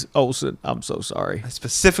 Miss Olsen. I'm so sorry. I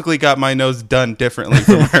specifically got my nose done differently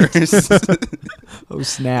from hers. Oh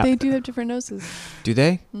snap! They do have different noses. Do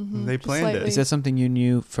they? Mm-hmm, They just planned it. slightly. Is that something you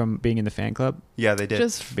knew from being in the fan club? Yeah, they did.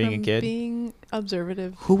 just being a from kid? being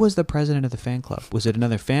observative? Who was the president of the fan club? Was it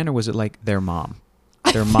another fan or was it like their mom?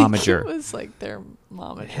 Their It momager. was like their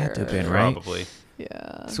momager. It had to have been, right? Probably.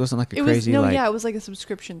 Yeah. This wasn't like a It crazy was like yeah. It was like a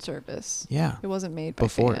subscription service. yeah. It wasn't made by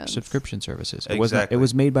Before fans. subscription services. It wasn't. Exactly. It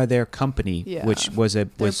was made by their company, Yeah. which was Their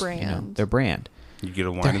you know, brand. their brand. You get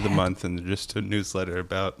a wine There of the had- month and just a newsletter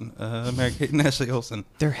about Mary Kate and Ashley Olsen.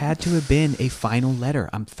 There had to have been a final letter.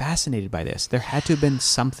 I'm fascinated by this. There had to have been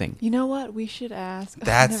something. You know what? We should ask.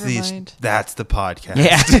 That's Never mind. That's the podcast.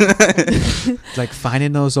 Yeah. It's like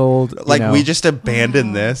finding those old. you Like know, we just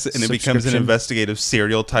abandon this and it becomes an Subscription. investigative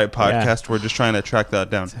serial type Yeah. podcast. We're just trying to track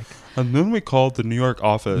that down. It's like- And then we called the New York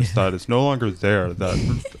office that is no longer there. That We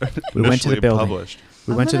went to the initially building. published.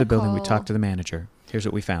 We I'm went to gonna the building. We call- talked to the manager. Here's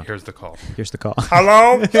what we found. Here's the call. Here's the call.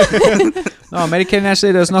 Hello? No, Mary Kate and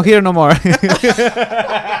Ashley, there's no here no more.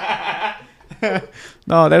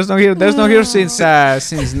 No, there's no here. There's no here since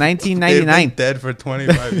They've 1999. been dead for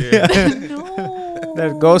 25 years. No.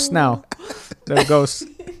 They're ghosts now. They're ghosts.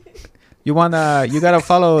 You gotta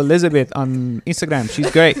follow Elizabeth on Instagram.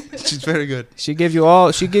 She's great. She's very good. She gives you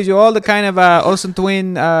all the kind of Olsen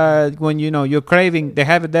twin when you're craving. They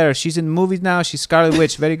have it there. She's in movies now. She's Scarlet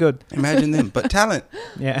Witch. Very good. Imagine them, but talent.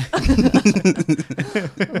 Yeah.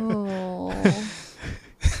 Oh.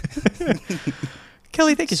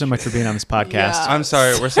 Kelly, thank you so much for being on this podcast. Yeah. I'm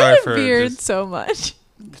sorry. We're sorry for Veered just- so much.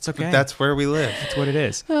 It's okay. That's where we live. That's what it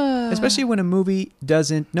is. Especially when a movie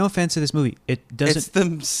doesn't. No offense to this movie, it doesn't. It's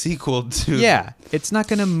the sequel to. Yeah, it's not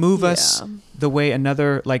gonna move us Yeah. the way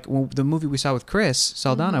another the movie we saw with Chris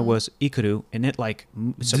Saldana was Ikudu, and it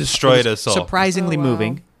Destroyed it was us all. Surprisingly Oh, wow.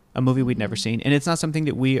 moving, a movie we'd never seen, and it's not something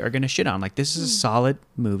that we are gonna shit on. Like this is a solid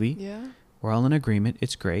movie. Yeah. We're all in agreement.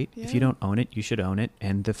 It's great. If you Yeah. don't own it, you should own it,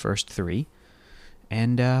 and the first three.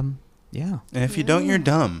 And Yeah. And if you don't, you're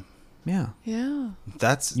dumb. Yeah. Yeah.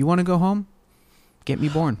 That's You want to go home? Get me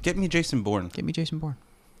Bourne. get me Jason Bourne. Get me Jason Bourne.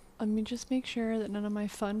 Let me just make sure that none of my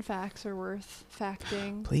fun facts are worth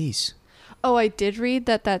facting. Please. Oh, I did read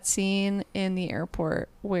that scene in the airport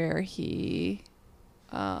where he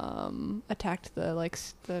attacked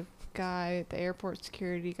the guy, the airport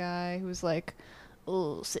security guy, who was like,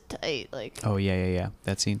 "Oh, sit tight." Like, Oh, yeah.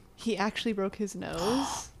 That scene. he actually broke his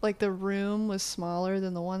nose. Like, the room was smaller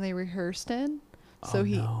than the one they rehearsed in. So Oh,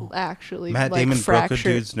 he no. actually Matt like, Damon broke a fractured.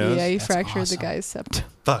 dude's nose? Yeah, he That's fractured awesome. the guy's septum.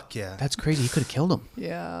 Fuck yeah. That's crazy. He could have killed him.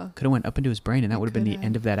 Yeah. Could have went up into his brain, and that He would have been the could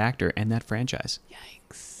end have. of that actor and that franchise.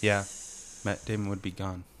 Yikes. Yeah. Matt Damon would be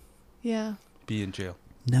gone. Yeah. Be in jail.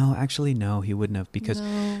 No, actually, no, he wouldn't have because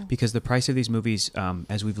No. because the price of these movies,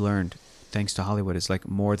 as we've learned, thanks to Hollywood, is like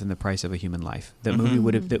more than the price of a human life. The movie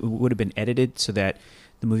would have been edited so that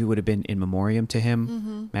the movie would have been in memoriam to him.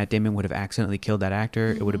 Mm-hmm. Matt Damon would have accidentally killed that actor.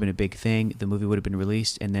 It would have been a big thing. The movie would have been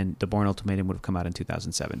released, and then The Bourne Ultimatum would have come out in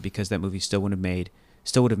 2007 because that movie still would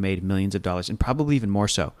have made millions of dollars, and probably even more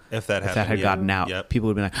so If that if happened. that had yeah. gotten out. Yep. People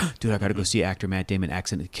would have been like, "Dude, I got to go see actor Matt Damon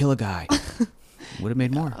accidentally kill a guy." Would have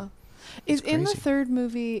made more. Is It's in the crazy. third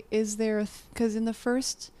movie, is there, because in the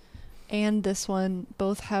first and this one,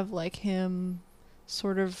 both have like him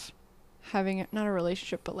sort of having not a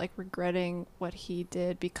relationship, but like regretting what he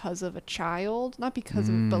did because of a child. Not because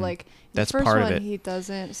of, but like in That's the first part of one, it. he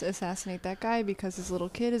doesn't assassinate that guy because his little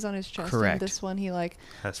kid is on his chest. Correct. And this one, he like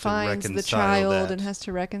Has to finds the reconcile child that. and has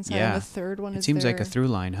to reconcile. Yeah. The third one It is seems like a there. through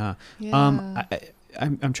line, huh? Yeah.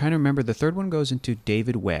 I'm trying to remember. The third one goes into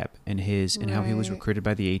David Webb and how he was Right. recruited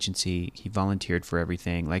by the agency. He volunteered for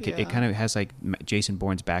everything. Like it Yeah. kind of has like Jason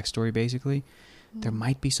Bourne's backstory. Basically, there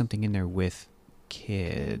might be something in there with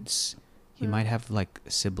kids. He Yeah. might have like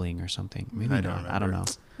a sibling or something. Maybe I don't not. I don't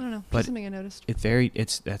remember. know. I don't know. but Just something I noticed.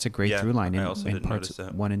 That's a great Yeah, through line I in, also in didn't parts notice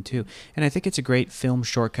that. 1 and 2. And I think it's a great film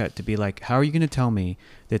shortcut to be like, how are you going to tell me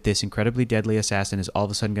that this incredibly deadly assassin is all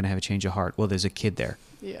of a sudden going to have a change of heart? Well, there's a kid there.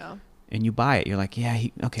 Yeah. And you buy it. You're like, yeah,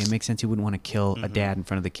 okay, it makes sense he wouldn't want to kill a dad in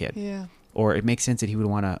front of the kid. Yeah. Or it makes sense that he would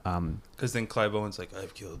want to, Because then Clive Owen's like,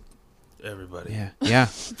 I've killed everybody. yeah.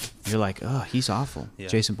 You're like, oh, he's awful. Yeah.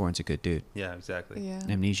 Jason Bourne's a good dude. Yeah, exactly. Yeah.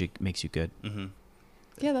 Amnesia makes you good. Mm-hmm.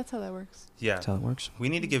 Yeah, that's how that works. Yeah. That's how it works. We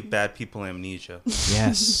need to give bad people amnesia.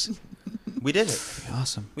 Yes. We did it.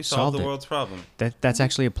 Awesome. We solved the it. world's problem. That's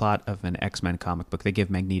actually a plot of an X-Men comic book. They give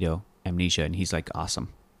Magneto amnesia, and he's like, awesome.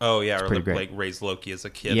 Oh, yeah. It's Or pretty like, great. like raise Loki as a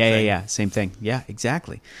kid. Yeah, thing. yeah. Same thing. Yeah,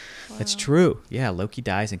 exactly. That's Wow. true. Yeah, Loki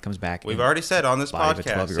dies and comes back. We've in already said on this body of a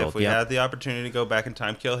podcast, 12-year-old. if we Yep. had the opportunity to go back in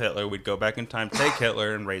time, kill Hitler, we'd go back in time, take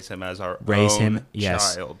Hitler, and raise him as our Raise own him,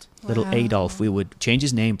 yes. child. Little Wow. Adolf, we would change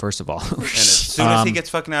his name first of all. And as soon as he gets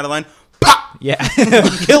fucking out of line, Yeah,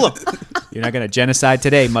 kill him. You're not gonna genocide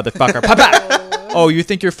today, motherfucker. Papa. Oh, you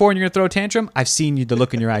think you're 4 and you're gonna throw a tantrum? I've seen you. The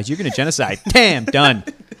look in your eyes. You're gonna genocide. Damn, done.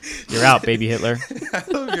 You're out, baby Hitler. I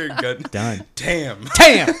love your gun. Done. Damn.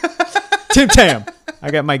 Tam. Tim Tam. I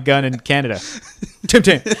got my gun in Canada. Tim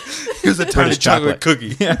Tam. Here's a tiny British chocolate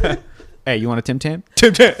chocolate. cookie. Hey, you want a Tim Tam?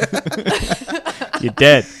 Tim Tam. You're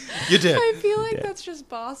dead. You did. I feel like Yeah. that's just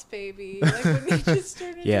Boss Baby. Like when they just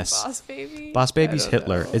turned into Yes. Boss Baby. Boss Baby's I don't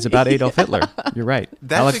Hitler. know. It's about Adolf Hitler. You're right.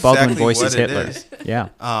 That's Alec Baldwin exactly voices what it Hitler. is. Yeah.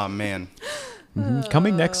 Oh, man. Mhm.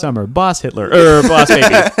 Coming next summer, Boss Hitler. Boss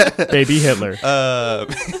Baby. Baby Hitler.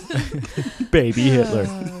 Baby Hitler.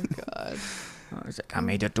 Oh God. I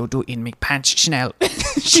made a doo-doo in my pants, Schnell.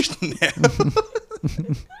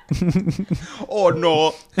 Oh,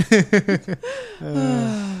 no.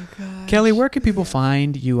 Oh God. Kelly, where can people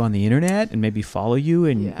find you on the internet and maybe follow you?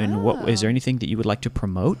 And what is there Yeah. anything that you would like to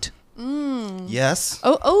promote? Yes.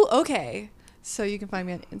 Oh, okay. So you can find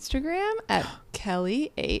me on Instagram at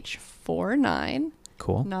KellyH49.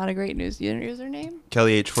 Cool. Not a great username.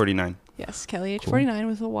 Kelly H49. Yes, KellyH49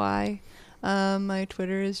 with a Y. My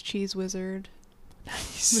Twitter is Cheese Wizard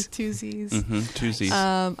with 2 Z's. Mm-hmm. 2 Z's.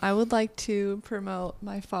 I would like to promote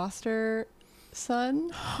my foster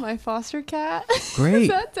son, my foster cat. Great. Is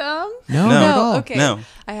that dumb? No, No. not at all. Okay. No.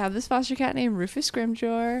 I have this foster cat named Rufus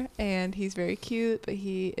Scrimgeour, and he's very cute, but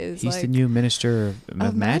he is He's like the new minister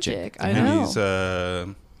of magic. I And know. he's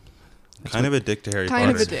kind of a dick to Harry Kind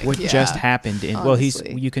Potter. of a dick. What Yeah. just happened in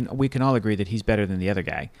Honestly. we can all agree that he's better than the other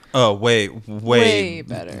guy. Oh, way Way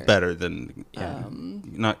better. Better than Yeah.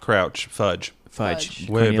 not Crouch, Fudge. Fudge. Fudge.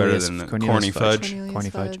 Way better Cornelius- than Cornelius corny fudge. Cornelius Corny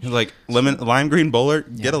fudge. Fudge. Like lime green bowler,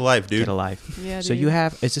 get a life, dude. Get a life. Yeah, So you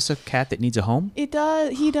is this a cat that needs a home? It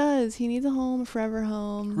does. He does. He needs a home, a forever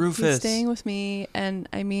home. Rufus. He's staying with me, and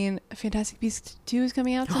I mean, Fantastic Beasts 2 is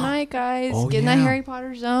coming out tonight, guys. Oh, Get in that yeah. Harry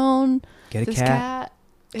Potter zone. Get a This cat. cat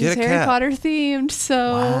Get He's a Harry cat. Potter themed,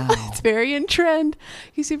 so Wow. it's very in trend.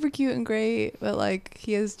 He's super cute and great, but like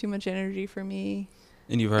he has too much energy for me.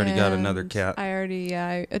 And you've already got another And cat.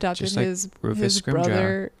 I adopted Just like his Rufus Scrimgeour.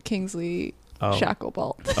 brother Kingsley Oh.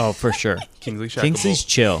 Shacklebolt. Oh, for sure. Kingsley Shacklebolt. Kingsley's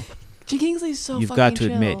chill. Kingsley's so You've fucking got to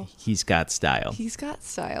chill. admit, he's got style. He's got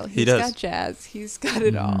style. He He's does. got jazz. He's got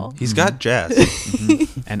it all. He's got jazz.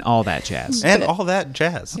 And all that jazz. and all that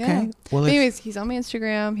jazz. Yeah. Okay. Well, But if- anyways, he's on my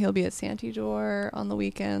Instagram. He'll be at Santee Door on the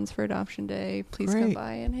weekends for Adoption Day. Please come Great.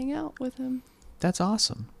 by and hang out with him. That's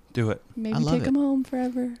awesome. Do it. Maybe love take it. him home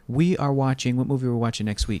forever. We are watching, what movie we're watching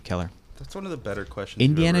next week, Keller? That's one of the better questions. you've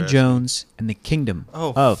Indiana ever asked me. Jones and the Kingdom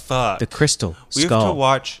Oh, of fuck. the Crystal We have Skull. to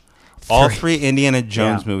watch all Three. 3 Indiana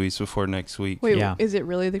Jones Yeah. movies before next week. Wait, Yeah. is it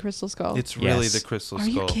really the Crystal Skull? It's really Yes. the Crystal Are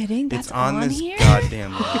you Skull. kidding? It's That's on on this here?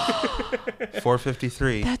 goddamn list.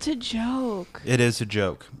 453. That's a joke. It is a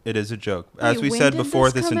joke. It is a joke. As Wait, we when said did before,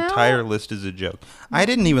 this this come entire out? list is a joke. I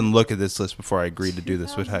didn't even look at this list before I agreed to do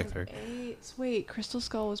this with Hector. 2008. Wait, Crystal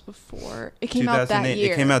Skull was before. It came out that 2008.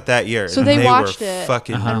 year. It came out that year. So and they were watched it.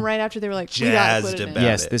 fucking Uh-huh. And right after they were like, we gotta Jazzed put it in. about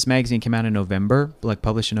Yes, it. this magazine came out in November, like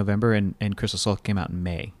published in November, and Crystal Skull came out in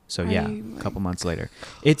May. So yeah, Oh a couple months later.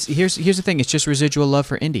 It's here's the thing. It's just residual love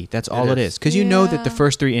for indie. That's all it is. is. Because you know that the Yeah.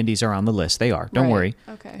 first 3 indies are on the list. They are. Don't Right. worry.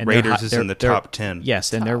 Okay. And Raiders they're is in the they're- top 10.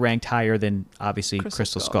 Yes, and they're Top. ranked higher than obviously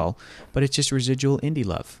Crystal Skull. But it's just residual indie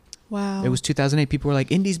love. Wow. It was 2008. People were like,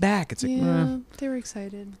 "Indie's back." It's like, Yeah, they were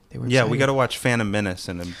excited. they were. Yeah, we excited. got to watch Phantom Menace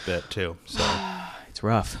in a bit too. So It's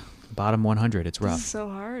rough. Bottom 100. It's This is rough. so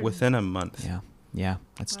hard. within a month. Yeah,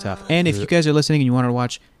 that's Wow. tough. And if you guys are listening and you want to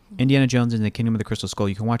watch Indiana Jones and the Kingdom of the Crystal Skull,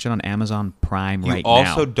 you can watch it on Amazon Prime You right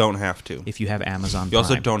also now. don't have to. If you have Amazon You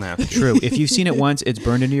also Prime. don't have to. True. If you've seen it once, it's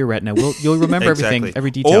burned into your retina. You'll remember everything, Exactly.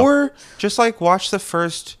 every detail. Or just like watch the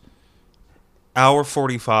first hour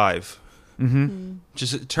 45. Mm-hmm.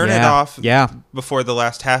 Just turn it Yeah. off Yeah. before the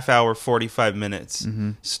last half hour 45 minutes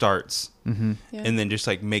Mm-hmm. starts, Mm-hmm. Yeah. and then just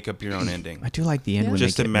like make up your own ending. I do like the end Yeah. when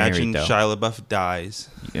Just they get imagine married, though. Shia LaBeouf dies.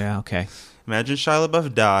 Yeah. Okay. Imagine Shia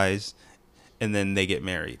LaBeouf dies, and then they get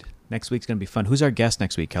married. Next week's gonna be fun. Who's our guest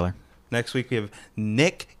next week, Keller? Next week we have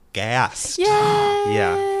Nick Gast.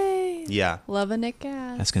 Yay! Yeah. Love a Nick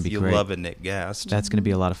Gas. That's gonna be You great. love a Nick Gast. That's going to be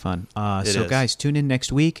a lot of fun. It So, is. guys, tune in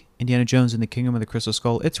next week. Indiana Jones and the Kingdom of the Crystal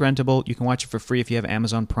Skull. It's rentable. You can watch it for free if you have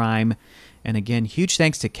Amazon Prime. And again, huge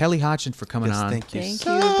thanks to Kelly Hodgson for coming Yes, on. thank you Thank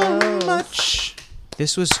so you both. much.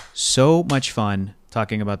 This was so much fun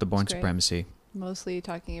talking about the Bourne It's great. Supremacy. Mostly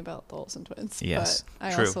talking about the Olsen twins. Yes. But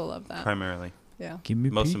I True. also love that. Primarily. Yeah. Give me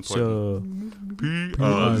Most pizza. important.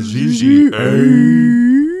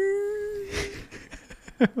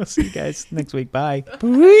 We'll see you guys next week. Bye.